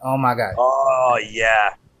 Oh my God. Oh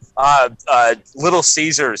yeah. Little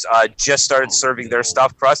Caesars just started serving their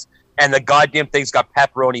stuffed crust, and the goddamn thing's got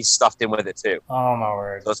pepperoni stuffed in with it too. Oh my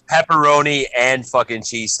word! So it's pepperoni and fucking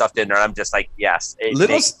cheese stuffed in there. And I'm just like, yes.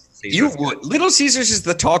 Little Caesars is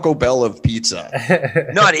the Taco Bell of pizza.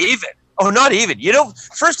 Not even. Oh, not even. You don't.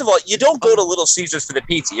 First of all, you don't go to Little Caesars for the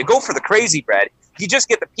pizza. You go for the crazy bread. You just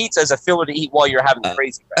get the pizza as a filler to eat while you're having the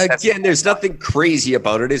crazy bread. Again, there's nothing crazy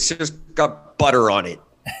about it. It's just got butter on it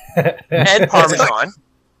and Parmesan.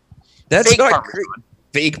 That's fake not Parmesan.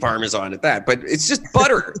 Fake Parmesan at that, but it's just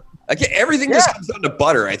butter. Again, everything just comes down to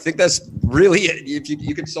butter. I think that's really it. If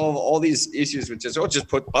you could solve all these issues with just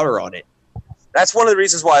put butter on it. That's one of the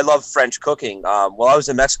reasons why I love French cooking. While I was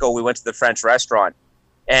in Mexico, we went to the French restaurant.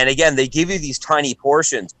 And again, they give you these tiny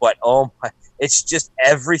portions, but it's just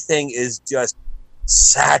everything is just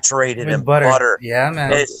saturated in butter. Yeah,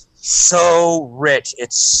 man. It's so rich.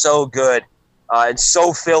 It's so good and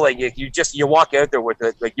so filling. You walk out there with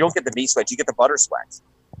it, like you don't get the meat sweat, you get the butter sweats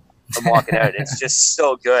from walking out. It's just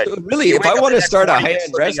so good. So really, if I want to start a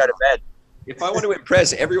high-end restaurant, out of bed. If I want to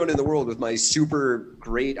impress everyone in the world with my super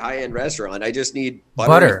great high-end restaurant, I just need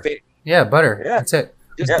butter. Yeah, butter. Yeah. That's it.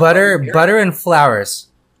 Just butter and flowers.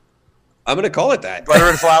 I'm going to call it that. Butter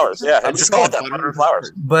and flowers. Yeah, I'm just calling that butter and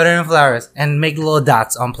flowers. Butter and flowers. And make little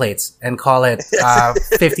dots on plates and call it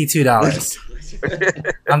 $52.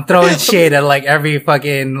 I'm throwing shade at like every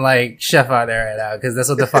fucking like chef out there right now because that's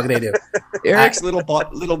what the fuck they do. Eric's little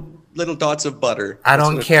dots of butter. I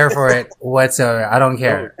don't care for it whatsoever. I don't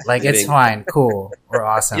care. Like it's fine, cool, or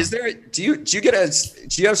awesome. Is there? Do you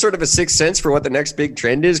have sort of a sixth sense for what the next big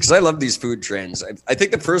trend is? Because I love these food trends. I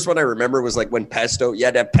think the first one I remember was like when pesto. You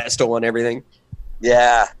had to have pesto on everything.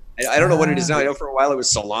 Yeah. I don't know what it is now. I know for a while it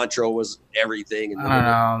was cilantro was everything. And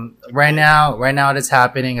I don't know. Right now what's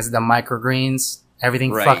happening is the microgreens.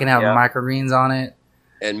 Everything fucking have microgreens on it.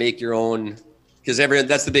 And make your own, because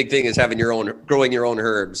that's the big thing is growing your own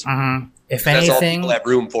herbs. Mm-hmm. If that's anything, all people have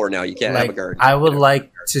room for now. You can't have a garden. I would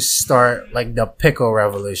like to start like the pickle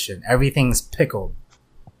revolution. Everything's pickled.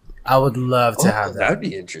 I would love to have that. That would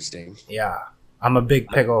be interesting. Yeah. I'm a big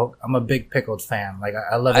pickled fan. Like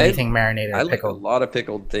I love anything marinated and pickled. I like a lot of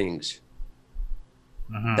pickled things.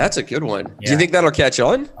 Mm-hmm. That's a good one. Yeah. Do you think that'll catch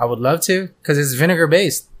on? I would love to, because it's vinegar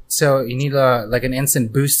based. So you need like an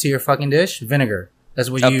instant boost to your fucking dish. Vinegar. That's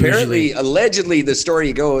what you usually. Allegedly, the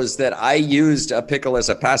story goes that I used a pickle as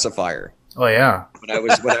a pacifier. Oh yeah. When I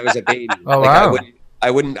was a baby. Oh wow. I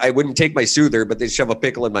wouldn't take my soother, but they'd shove a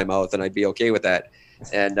pickle in my mouth, and I'd be okay with that.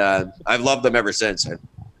 And I've loved them ever since.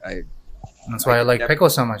 That's why I like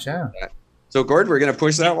pickles so much. Yeah. So, Gord, we're gonna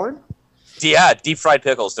push that one. Yeah, deep fried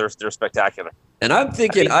pickles. They're spectacular. And I'm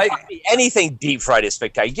thinking, anything deep fried is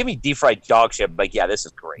spectacular. Give me deep fried dog shit. Like, yeah, this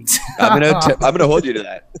is great. I'm gonna hold you to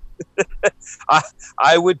that.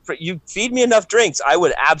 I would. You feed me enough drinks, I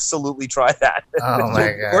would absolutely try that. Oh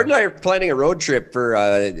my god. Gord and I are planning a road trip for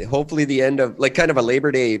hopefully the end of like kind of a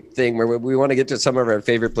Labor Day thing where we want to get to some of our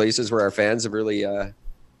favorite places where our fans have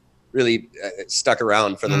really stuck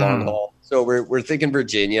around for the long haul. So we're thinking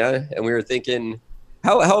Virginia, and we were thinking,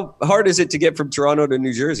 how hard is it to get from Toronto to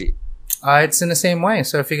New Jersey? It's in the same way.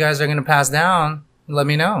 So if you guys are going to pass down, let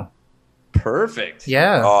me know. Perfect.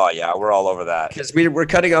 Yeah. Oh yeah, we're all over that. Because we're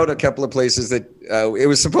cutting out a couple of places that it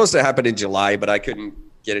was supposed to happen in July, but I couldn't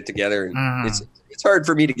get it together. And it's hard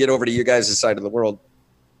for me to get over to you guys' side of the world.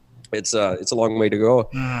 It's a long way to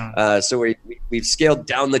go. So we've scaled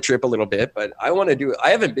down the trip a little bit, but I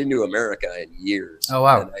haven't been to America in years. Oh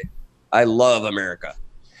wow. And I love America.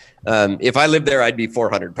 If I lived there, I'd be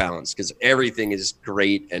 400 pounds because everything is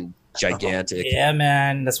great and gigantic. Yeah,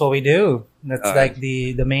 man. That's what we do. That's like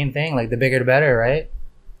the main thing. Like the bigger the better, right?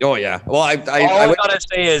 Oh yeah. Well, all I gotta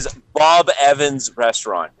say is Bob Evans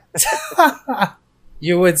Restaurant.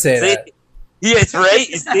 You would say See? that. Yes, right?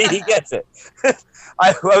 You see, he gets it.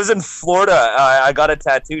 I was in Florida. I got a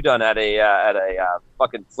tattoo done at a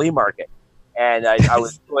fucking flea market, and I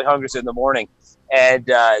was really hungry in the morning, and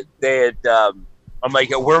they had. I'm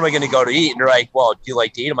like, where am I going to go to eat? And they're like, well, do you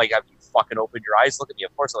like to eat? I'm like, have you fucking opened your eyes? Look at me.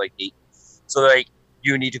 Of course I like to eat. So they're like,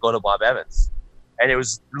 you need to go to Bob Evans, and it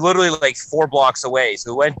was literally like 4 blocks away.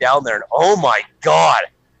 So we went down there, and oh my god,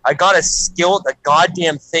 I got a skillet. The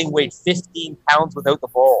goddamn thing weighed 15 pounds without the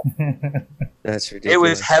bowl. That's ridiculous. It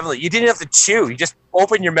was heavily. You didn't have to chew. You just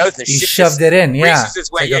opened your mouth and You shoved it in, yeah.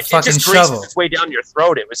 Its way. Like a It fucking just shovel. greases its way down your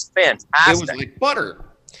throat. It was fantastic. It was like butter.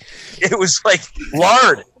 It was like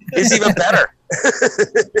lard. It's even better.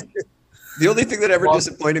 The only thing that ever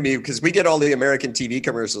disappointed me, because we get all the American TV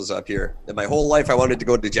commercials up here, and my whole life I wanted to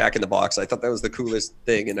go to Jack in the Box. I thought that was the coolest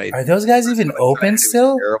thing. And Are those guys even open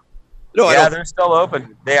still? No, Yeah, they're still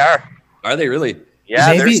open. They are. Are they really?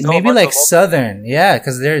 Yeah, maybe like Southern. Yeah,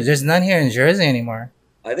 because there's none here in Jersey anymore.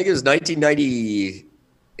 I think it was 1990.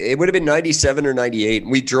 It would have been 97 or 98.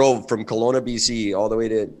 We drove from Kelowna, BC, all the way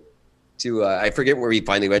to I forget where we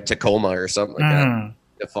finally went, Tacoma or something like that,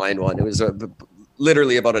 to find one. It was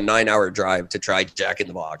literally about a 9-hour drive to try Jack in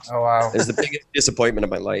the Box. Oh wow! It was the biggest disappointment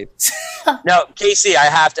of my life. Now, Casey, I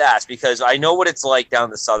have to ask because I know what it's like down in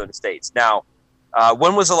the southern states. Now,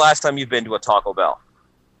 when was the last time you've been to a Taco Bell?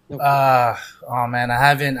 Oh man, I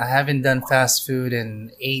haven't done fast food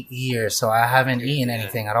in 8 years, so I haven't eaten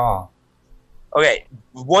anything at all. Okay,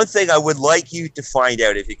 one thing I would like you to find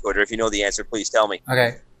out, if you could, or if you know the answer, please tell me.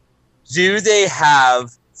 Okay. Do they have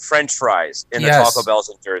French fries in the Taco Bells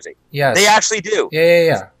in Jersey? Yes. They actually do.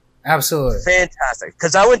 Yeah. Absolutely. Fantastic.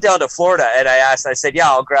 Because I went down to Florida and I said, yeah,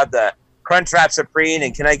 I'll grab the Crunchwrap Supreme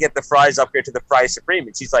and can I get the fries upgrade to the Fry Supreme?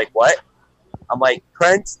 And she's like, what? I'm like,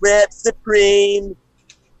 Crunchwrap Supreme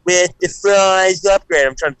with the fries upgrade.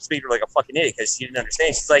 I'm trying to speak to her like a fucking idiot because she didn't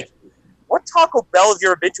understand. She's like, what Taco Bell have you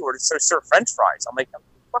ever been to where they serve French fries? I'm like, I'm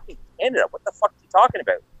fucking Canada. What the fuck are you talking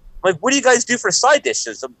about? I'm like, what do you guys do for side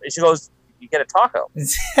dishes? And she goes, you get a taco. So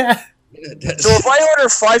if I order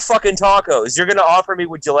 5 fucking tacos, you're going to offer me,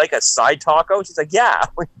 would you like a side taco? She's like, yeah.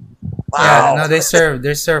 Like, wow. Yeah, no,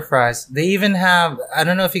 they serve fries. They even have, I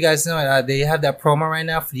don't know if you guys know, they have that promo right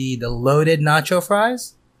now for the loaded nacho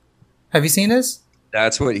fries. Have you seen this?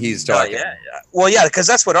 That's what he's talking. Yeah. Well, yeah, because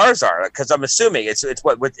that's what ours are. Because I'm assuming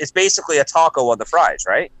it's basically a taco on the fries,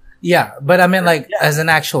 right? Yeah, but I mean like as an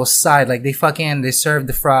actual side, like they serve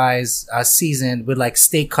the fries seasoned with like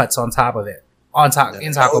steak cuts on top of it,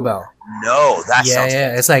 in Taco Bell. No, that sounds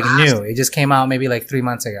it's like new. It just came out maybe like 3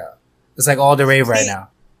 months ago. It's like all the rave right now.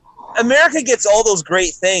 America gets all those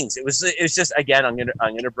great things. It was just, again, I'm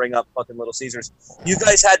gonna bring up fucking Little Caesars. You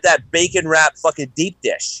guys had that bacon wrap fucking deep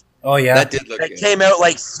dish. Oh yeah, that did look that good. Came out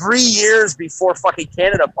like 3 years before fucking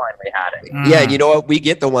Canada finally had it. Yeah, and you know what? We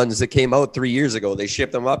get the ones that came out 3 years ago. They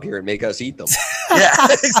ship them up here and make us eat them. Yeah,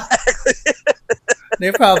 exactly.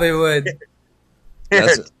 They probably would.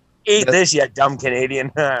 Eat this, you dumb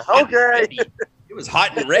Canadian. Okay. It was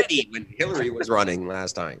hot and ready when Hillary was running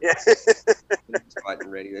last time. Yeah. Hot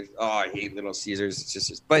and ready. Oh, I hate Little Caesars. It's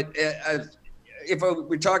just. But if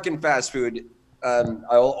we're talking fast food,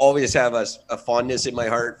 I'll always have a fondness in my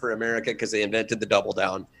heart for America because they invented the double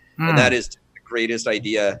down, and that is the greatest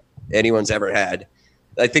idea anyone's ever had.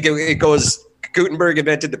 I think it goes. Gutenberg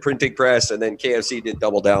invented the printing press, and then KFC did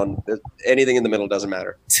double down. Anything in the middle doesn't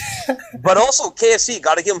matter. But also KFC,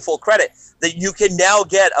 got to give them full credit that you can now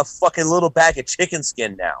get a fucking little bag of chicken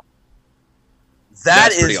skin now.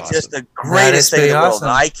 That's just the greatest thing in the world.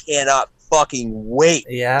 I cannot fucking wait.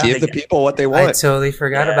 Yeah, give the people what they want. I totally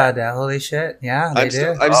forgot about that. Holy shit! Yeah, I'm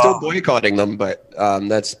still boycotting them, but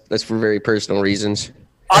that's for very personal reasons.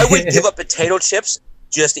 I would give up potato chips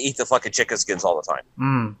just to eat the fucking chicken skins all the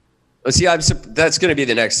time. Well, see, that's going to be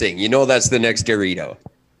the next thing. You know, that's the next Dorito.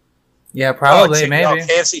 Yeah, probably, maybe.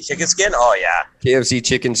 KFC chicken skin? Oh, yeah. KFC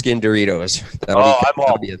chicken skin Doritos. I'm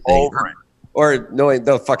all over it. Or, no,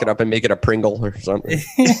 they'll fuck it up and make it a Pringle or something.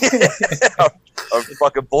 A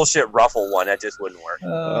fucking bullshit Ruffle one. That just wouldn't work.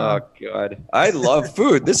 Oh, God. I love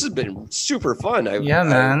food. This has been super fun.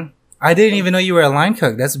 Man. I didn't even know you were a line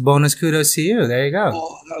cook. That's bonus kudos to you. There you go.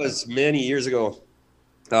 Oh, that was many years ago.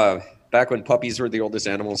 Back when puppies were the oldest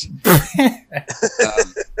animals.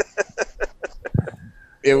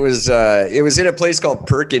 It was in a place called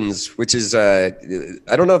Perkins, which is I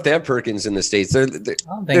don't know if they have Perkins in the States. They're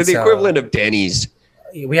the equivalent of Denny's.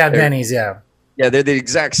 We have Denny's, yeah. Yeah, they're the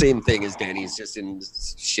exact same thing as Denny's, just in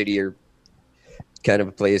shittier kind of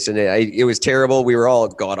a place. And it was terrible. We were all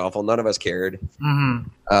god awful. None of us cared.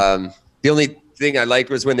 Mm-hmm. The only thing I liked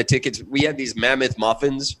was when the tickets, we had these mammoth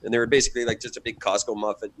muffins, and they were basically like just a big Costco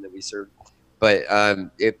muffin that we served. But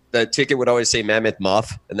the ticket would always say Mammoth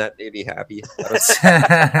Muff, and that made me happy.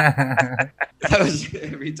 That was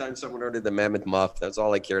every time someone ordered the Mammoth Muff. That's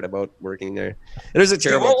all I cared about working there. It was a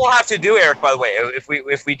terrible. What we'll have to do, Eric, by the way,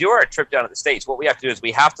 if we do our trip down to the States, what we have to do is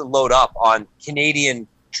we have to load up on Canadian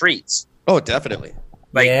treats. Oh, definitely.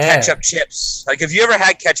 Like ketchup chips. Like, have you ever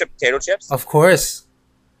had ketchup potato chips? Of course.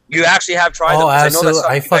 You actually have tried them? Oh, absolutely.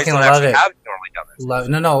 I fucking love it.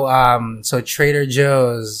 So Trader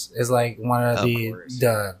Joe's is like one of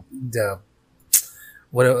the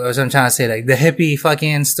what was I'm trying to say, like the hippie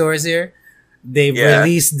fucking stores here. They've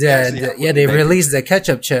released they've released the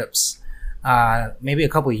ketchup chips maybe a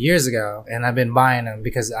couple of years ago, and I've been buying them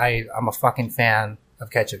because I'm a fucking fan of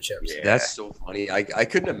ketchup chips. Yeah. That's so funny. I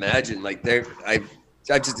couldn't imagine like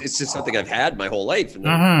it's just something I've had my whole life. And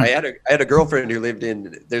I had a girlfriend who lived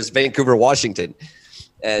there's Vancouver, Washington,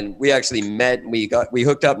 and we actually met. We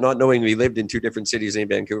hooked up, not knowing we lived in two different cities in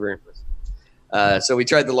Vancouver. So we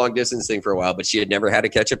tried the long distance thing for a while, but she had never had a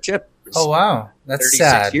ketchup chip. Oh wow, that's 36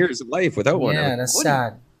 sad. Years of life without one. Yeah, that's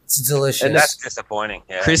sad. It's delicious. And that's disappointing.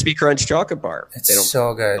 Yeah. Crispy Crunch chocolate bar. It's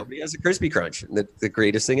so good. Nobody has a Crispy Crunch. The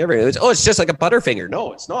greatest thing ever. It's just like a Butterfinger.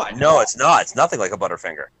 No, it's not. No, it's not. It's nothing like a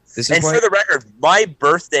Butterfinger. For the record, my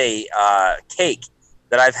birthday cake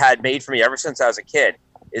that I've had made for me ever since I was a kid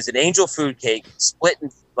is an angel food cake split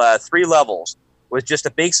in 3 levels with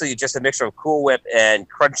basically just a mixture of Cool Whip and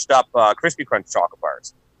crunched up Crispy Crunch chocolate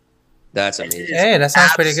bars. That's amazing. Hey, that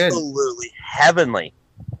sounds pretty good. Absolutely heavenly.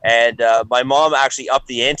 And my mom actually upped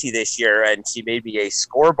the ante this year, and she made me a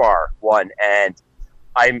Score Bar one. And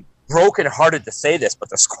I'm brokenhearted to say this, but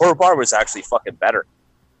the Score Bar was actually fucking better.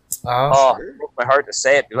 Oh, it broke my heart to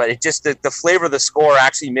say it, but it just the flavor of the Score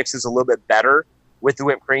actually mixes a little bit better with the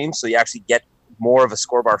whipped cream, so you actually get more of a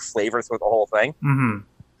Score Bar flavor through the whole thing. Mm-hmm.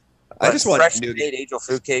 I just want fresh nougat. made angel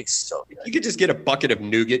food cakes. So good. You could just get a bucket of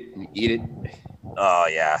nougat and eat it. Oh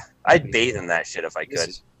yeah, I'd bathe in that shit if I could.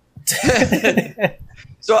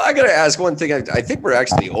 So I gotta ask one thing. I think we're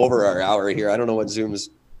actually over our hour here. I don't know what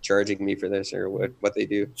Zoom's charging me for this or what they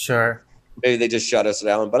do. Sure. Maybe they just shut us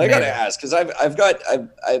down. But I gotta ask because I've got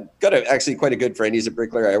actually quite a good friend. He's a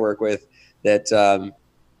bricklayer I work with. That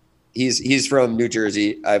he's from New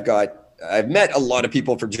Jersey. I've met a lot of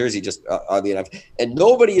people from Jersey, just oddly enough, and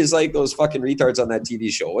nobody is like those fucking retards on that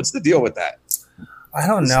TV show. What's the deal with that? I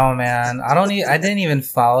don't know, man. I didn't even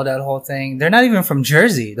follow that whole thing. They're not even from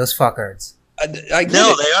Jersey. Those fuckers.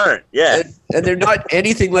 No, they aren't. Yeah, and they're not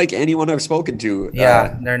anything like anyone I've spoken to.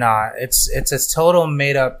 Yeah, they're not. It's a total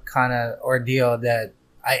made up kind of ordeal that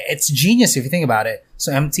it's genius if you think about it.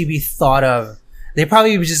 So MTV thought of. They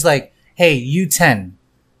probably was just like, hey, you 10,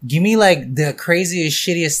 give me like the craziest,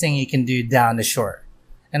 shittiest thing you can do down the shore.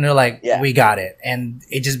 And they're like, we got it. And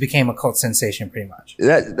it just became a cult sensation pretty much.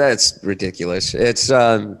 That's ridiculous. It's,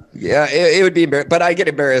 it would be embarrassing. But I get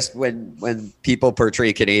embarrassed when people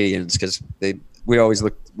portray Canadians because we always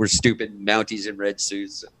we're stupid Mounties in red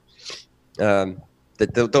suits.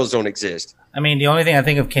 Those don't exist. I mean, the only thing I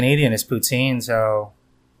think of Canadian is poutine. So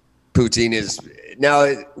poutine is now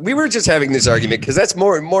we were just having this argument because that's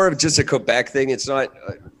more of just a Quebec thing. It's not,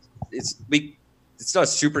 it's not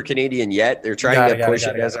super Canadian yet. They're trying to push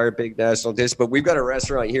it as our big national dish, but we've got a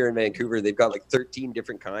restaurant here in Vancouver. They've got like 13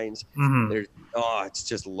 different kinds. Mm-hmm. It's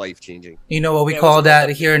just life-changing. You know what we call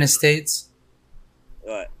that here in the States?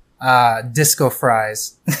 What? Disco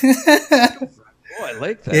fries. Oh, I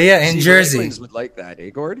like that. Yeah, in Jersey. Would like that,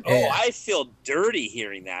 eh, Gord? Oh, I feel dirty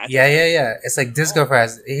hearing that. Yeah. It's like disco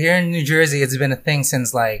fries. Here in New Jersey, it's been a thing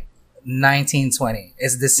since like 1920.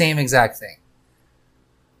 It's the same exact thing.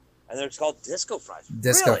 And they're called disco fries.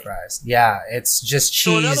 Disco fries. Yeah, it's just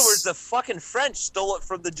cheese. So in other words, the fucking French stole it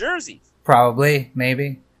from the Jersey. Probably,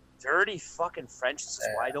 maybe. Dirty fucking French. This is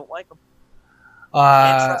why I don't like them.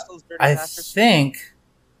 I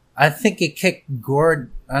think it kicked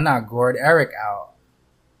Eric out.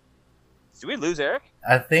 Did we lose Eric?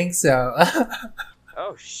 I think so.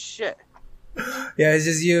 Oh shit. Yeah, it's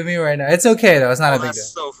just you and me right now. It's okay though. It's not a big deal.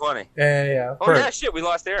 That's so funny. Yeah. Oh yeah, shit. We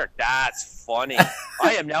lost Eric. That's funny.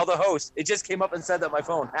 I am now the host. It just came up and said that on my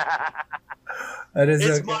phone.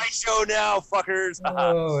 It's my show now, fuckers.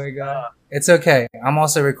 Oh my god. It's okay. I'm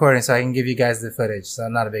also recording, so I can give you guys the footage. So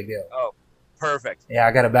not a big deal. Oh, perfect. Yeah,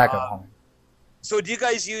 I got a backup home. So do you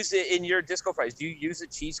guys use it in your disco fries? Do you use the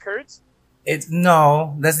cheese curds?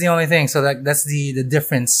 No, that's the only thing. So that's the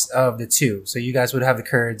difference of the two. So you guys would have the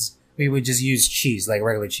curds. We would just use cheese, like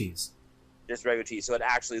regular cheese. Just regular cheese. So it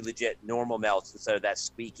actually legit normal melts instead of that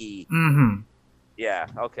squeaky. Mm-hmm. Yeah.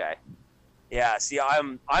 Okay. Yeah. See,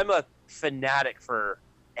 I'm a fanatic for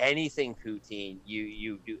anything poutine,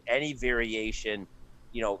 you do any variation,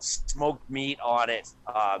 smoked meat on it,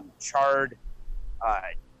 charred,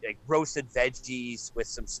 like roasted veggies with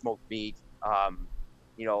some smoked meat. I'm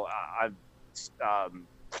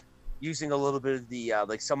using a little bit of the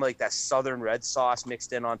like that southern red sauce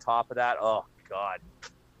mixed in on top of that. Oh God,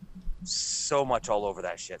 so much all over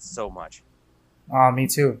that shit. So much. Oh, me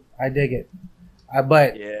too. I dig it.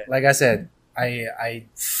 But Yeah. like I said, I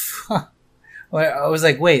well, I was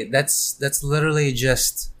like, wait, that's literally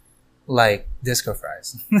just like disco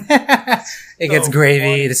fries. It gets So gravy,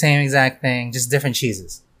 funny. the same exact thing, just different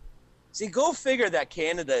cheeses. See, go figure that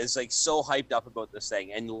Canada is like so hyped up about this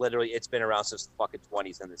thing, and literally it's been around since the fucking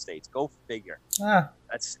 20s in the States. Go figure. Ah,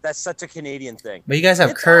 That's such a Canadian thing. but you guys have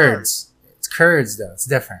It's curds. It's curds though. It's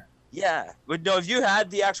different. Yeah, but no, have you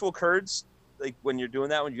had the actual curds? Like when you're doing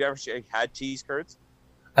that one, you ever had cheese curds?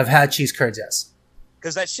 I've had cheese curds, yes.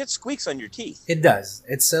 Because that shit squeaks on your teeth. It does.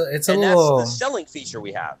 It's a And little. that's the selling feature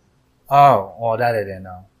we have. Oh, well, that I didn't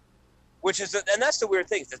know. And that's the weird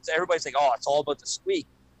thing. Everybody's like, oh, it's all about the squeak.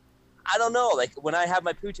 I don't know. Like when I have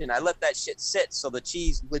my poutine, I let that shit sit so the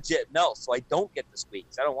cheese legit melts, so I don't get the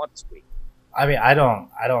squeaks. I don't want the squeak. I mean, I don't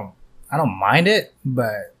mind it,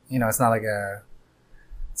 but it's not like a.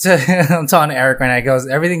 So I'm talking to Eric right now. He goes,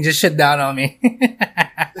 everything just shit down on me.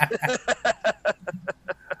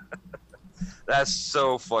 That's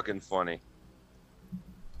so fucking funny.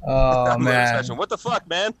 Oh man. What the fuck,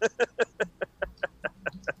 man?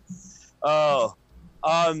 Oh,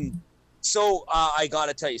 so I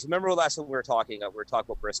gotta tell you. So remember last time we were talking about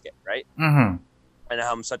brisket, right? Mm-hmm. And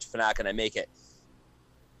how I'm such a fanatic and I make it.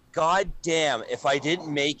 God damn, if I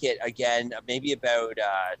didn't make it again, maybe about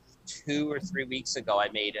 2 or 3 weeks ago, I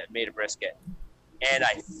made a brisket, and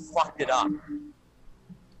I fucked it up,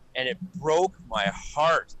 and it broke my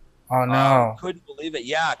heart. Oh no. Couldn't believe it.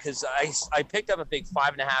 Yeah, because I picked up a big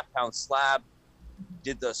 5.5 pound slab,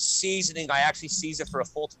 did the seasoning. I actually seasoned it for a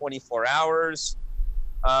full 24 hours.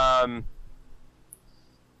 So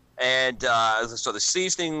the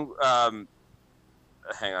seasoning. Hang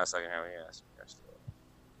on a second. Yes.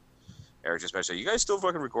 Eric just mentioned, you guys still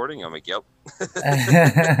fucking recording? I'm like, yep.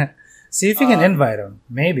 See if you can invite him.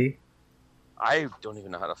 Maybe. I don't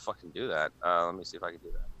even know how to fucking do that. Let me see if I can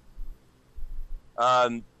do that.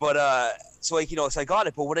 So I got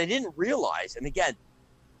it. But what I didn't realize, and again,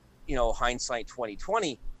 hindsight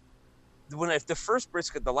 2020, the last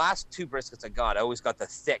 2 briskets I got, I always got the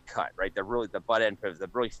thick cut, right? The butt end, the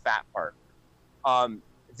really fat part.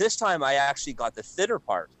 This time I actually got the thinner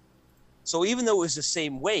part. So even though it was the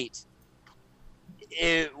same weight,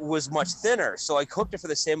 it was much thinner. So I cooked it for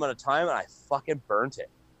the same amount of time, and I fucking burnt it.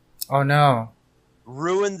 Oh no.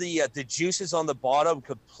 Ruined the juices on the bottom,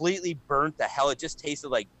 completely burnt the hell. It just tasted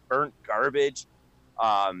like burnt garbage.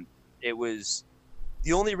 It was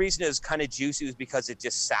the only reason it was kind of juicy was because it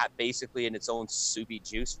just sat basically in its own soupy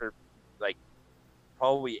juice for like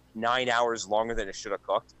probably 9 hours longer than it should have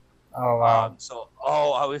cooked. Oh wow.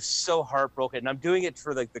 I was so heartbroken, and I'm doing it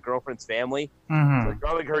for like the girlfriend's family, Mm-hmm. like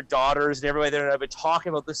probably her daughters and everybody there. And I've been talking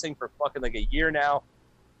about this thing for fucking like a year now,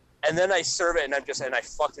 and then I serve it, and I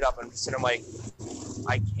fucked it up, and I'm just sitting like,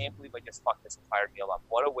 I can't believe I just fucked this entire meal up.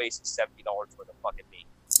 What a waste of $70 worth of fucking meat.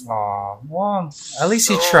 Oh well, at least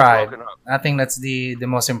you So tried. broken up. I think that's the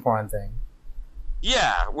most important thing.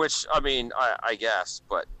 Yeah, which I mean, I guess,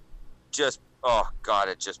 but just oh god,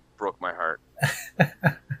 it just broke my heart.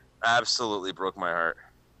 Absolutely broke my heart.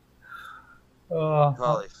 Oh,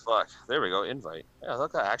 Holy fuck! There we go. Invite. Yeah,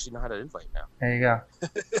 look, I actually know how to invite now. there you go.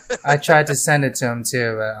 I tried to send it to him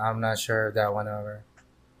too, but I'm not sure if that went over.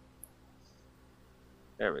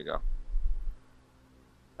 There we go.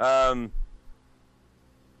 All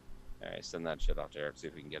right, send that shit off to Eric. See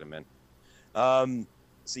if we can get him in.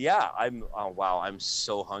 So yeah, I'm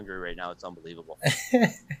so hungry right now. It's unbelievable.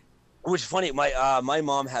 Which is funny. My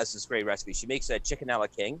mom has this great recipe. She makes a chicken a la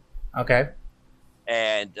king. Okay.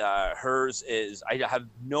 And hers is, I have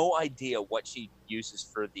no idea what she uses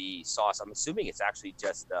for the sauce. I'm assuming it's actually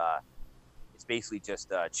just it's basically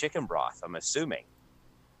just chicken broth, I'm assuming,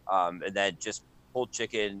 and then just pulled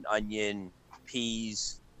chicken, onion,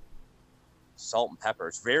 peas, salt and pepper.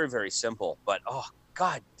 It's very, very simple, but oh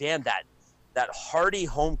god damn, that hearty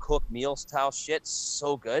home cooked meal style shit,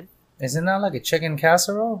 so good. Isn't that like a chicken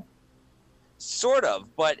casserole? Sort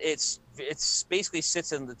of, but it's basically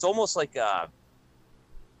sits in, it's almost like a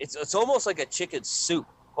it's almost like a chicken soup,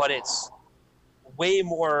 but it's way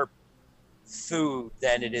more food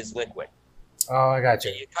than it is liquid. Oh, I got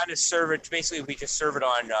you. You kind of serve it. Basically, we just serve it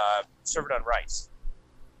on rice.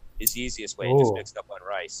 Is the easiest way. Just Ooh. mixed up on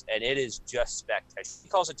rice, and it is just spectacular. He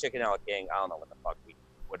calls it chicken a la king. I don't know what the fuck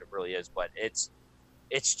what it really is, but it's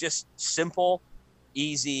it's just simple,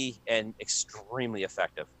 easy, and extremely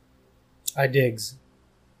effective. I digs.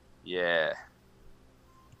 Yeah.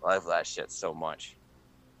 I love that shit so much.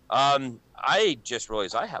 I just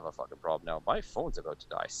realized I have a fucking problem now. My phone's about to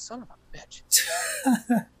die. Son of a bitch.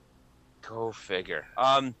 Go figure.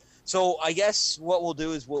 So I guess what we'll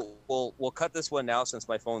do is we'll cut this one now since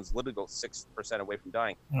my phone's literally about 6% away from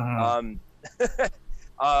dying.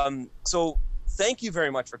 So thank you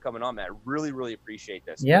very much for coming on, man. I really, really appreciate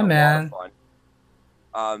this. Yeah, man. A lot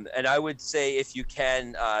of fun. And I would say if you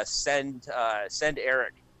can send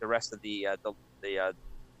Eric the rest of the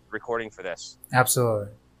recording for this. Absolutely.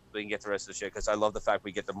 We can get the rest of the shit because I love the fact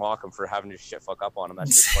we get to mock him for having his shit fuck up on him.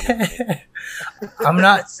 That's just funny to me. I'm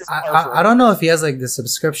not. I don't know if he has like the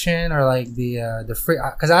subscription or like the free.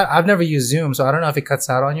 Because I've never used Zoom, so I don't know if it cuts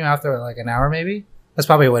out on you after like an hour. Maybe that's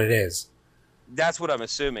probably what it is. That's what I'm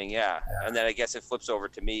assuming. Yeah. And then I guess it flips over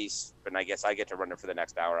to me, and I guess I get to run it for the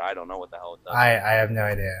next hour. I don't know what the hell it does. I have no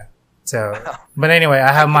idea. So, but anyway,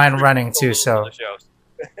 I have mine running too. So.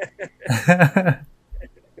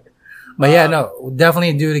 But yeah, no,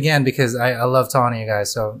 definitely do it again because I love talking to you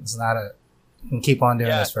guys. So it's not you can keep on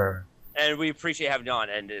doing this forever. And we appreciate having you on.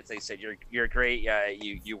 And as I said, you're great.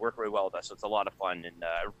 You work really well with us. So it's a lot of fun, and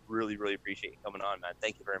I really, really appreciate you coming on, man.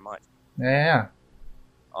 Thank you very much. Yeah.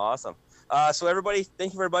 Awesome. So everybody,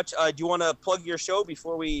 thank you very much. Do you want to plug your show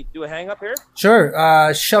before we do a hang up here?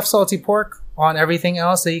 Sure. Chef Salty Pork on everything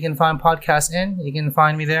else that you can find podcasts in. You can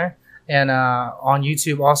find me there. And on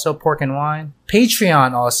YouTube also, Pork and Wine.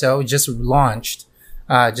 Patreon also just launched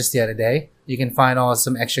just the other day. You can find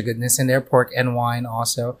some extra goodness in there, Pork and Wine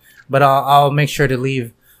also. But I'll make sure to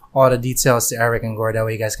leave all the details to Eric and Gord. That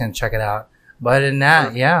way you guys can check it out. But other than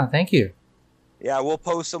that, yeah, thank you. Yeah, we'll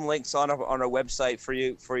post some links on our website for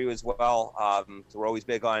you as well. So we're always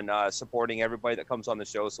big on supporting everybody that comes on the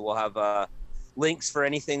show. So we'll have links for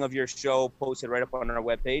anything of your show posted right up on our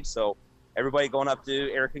webpage. So everybody going up to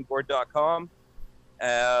ericandgord.com.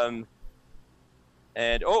 And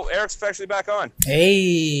Eric's actually back on.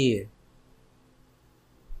 Hey.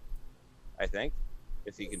 I think.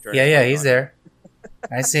 If he can turn Yeah, he's there.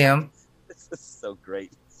 I see him. This is so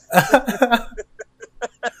great.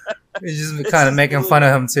 He's just kind of making fun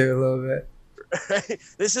of him too a little bit.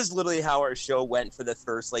 This is literally how our show went for the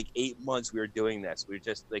first 8 months we were doing this. We were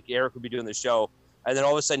just Eric would be doing the show, and then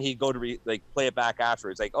all of a sudden he'd go to play it back after.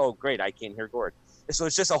 It's like, oh great, I can't hear Gord. So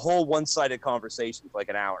it's just a whole one-sided conversation for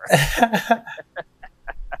an hour.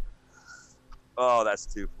 Oh, that's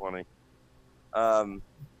too funny.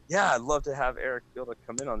 Yeah, I'd love to have Eric be able to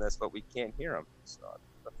come in on this, but we can't hear him. So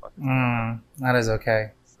that is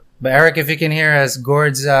okay. But Eric, if you can hear us,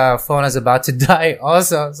 Gord's phone is about to die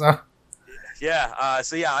also. So yeah,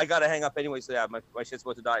 I got to hang up anyway. So yeah, my shit's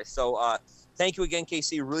about to die. So thank you again,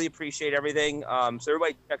 KC. Really appreciate everything. So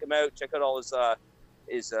everybody check him out. Check out all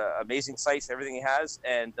his amazing sites, everything he has.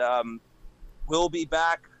 And we'll be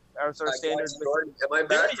back. Our standards. Am I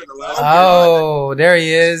back for the last? Oh, there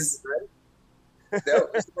he is. That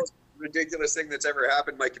was the most ridiculous thing that's ever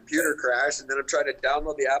happened. My computer crashed, and then I'm trying to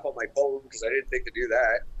download the app on my phone because I didn't think to do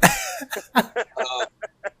that.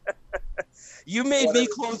 You made me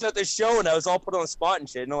close out the show, and I was all put on the spot and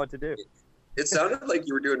shit. I didn't know what to do. It sounded like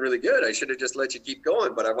you were doing really good. I should have just let you keep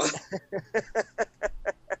going, but I wasn't.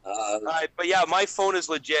 All right, but yeah, my phone is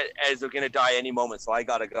legit as they're going to die any moment, so I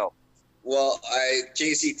got to go. Well,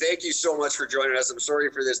 Casey, thank you so much for joining us. I'm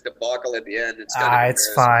sorry for this debacle at the end. It's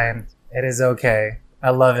fine. It is okay. I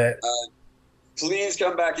love it. Please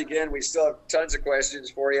come back again. We still have tons of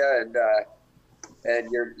questions for you,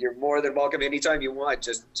 and you're more than welcome anytime you want.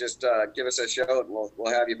 Just give us a shout, and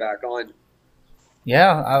we'll have you back on.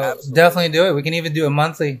 Yeah, I'll definitely do it. We can even do it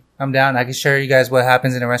monthly. I'm down. I can share you guys what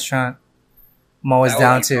happens in a restaurant. I'm always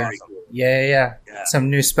down to. Cool. Yeah.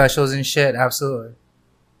 Some new specials and shit. Absolutely.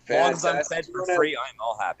 As long as I'm fed for free, I'm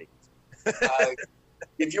all happy.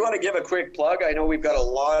 If you want to give a quick plug, I know we've got a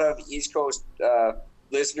lot of East Coast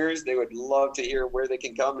listeners. They would love to hear where they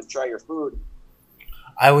can come and try your food.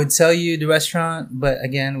 I would tell you the restaurant, but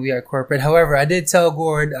again, we are corporate. However, I did tell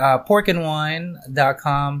Gord,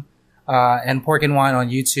 porkandwine.com and Pork and Wine on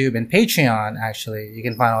YouTube and Patreon, actually. You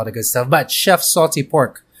can find all the good stuff. But Chef Salty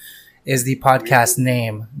Pork is the podcast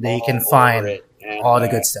name that you can find all the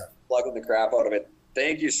good stuff. Plugging the crap out of it.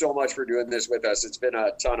 Thank you so much for doing this with us. It's been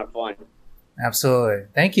a ton of fun. Absolutely.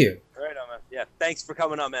 Thank you. All right, man. Yeah, thanks for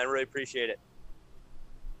coming on, man. Really appreciate it.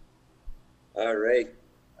 All right.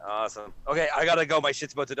 Awesome. Okay, I gotta go. My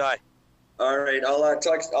shit's about to die. All right. I'll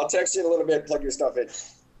text you in a little bit. Plug your stuff in.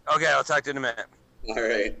 Okay, I'll talk to you in a minute. All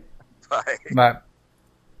right. Bye. Bye. Bye.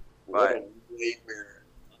 What a nightmare.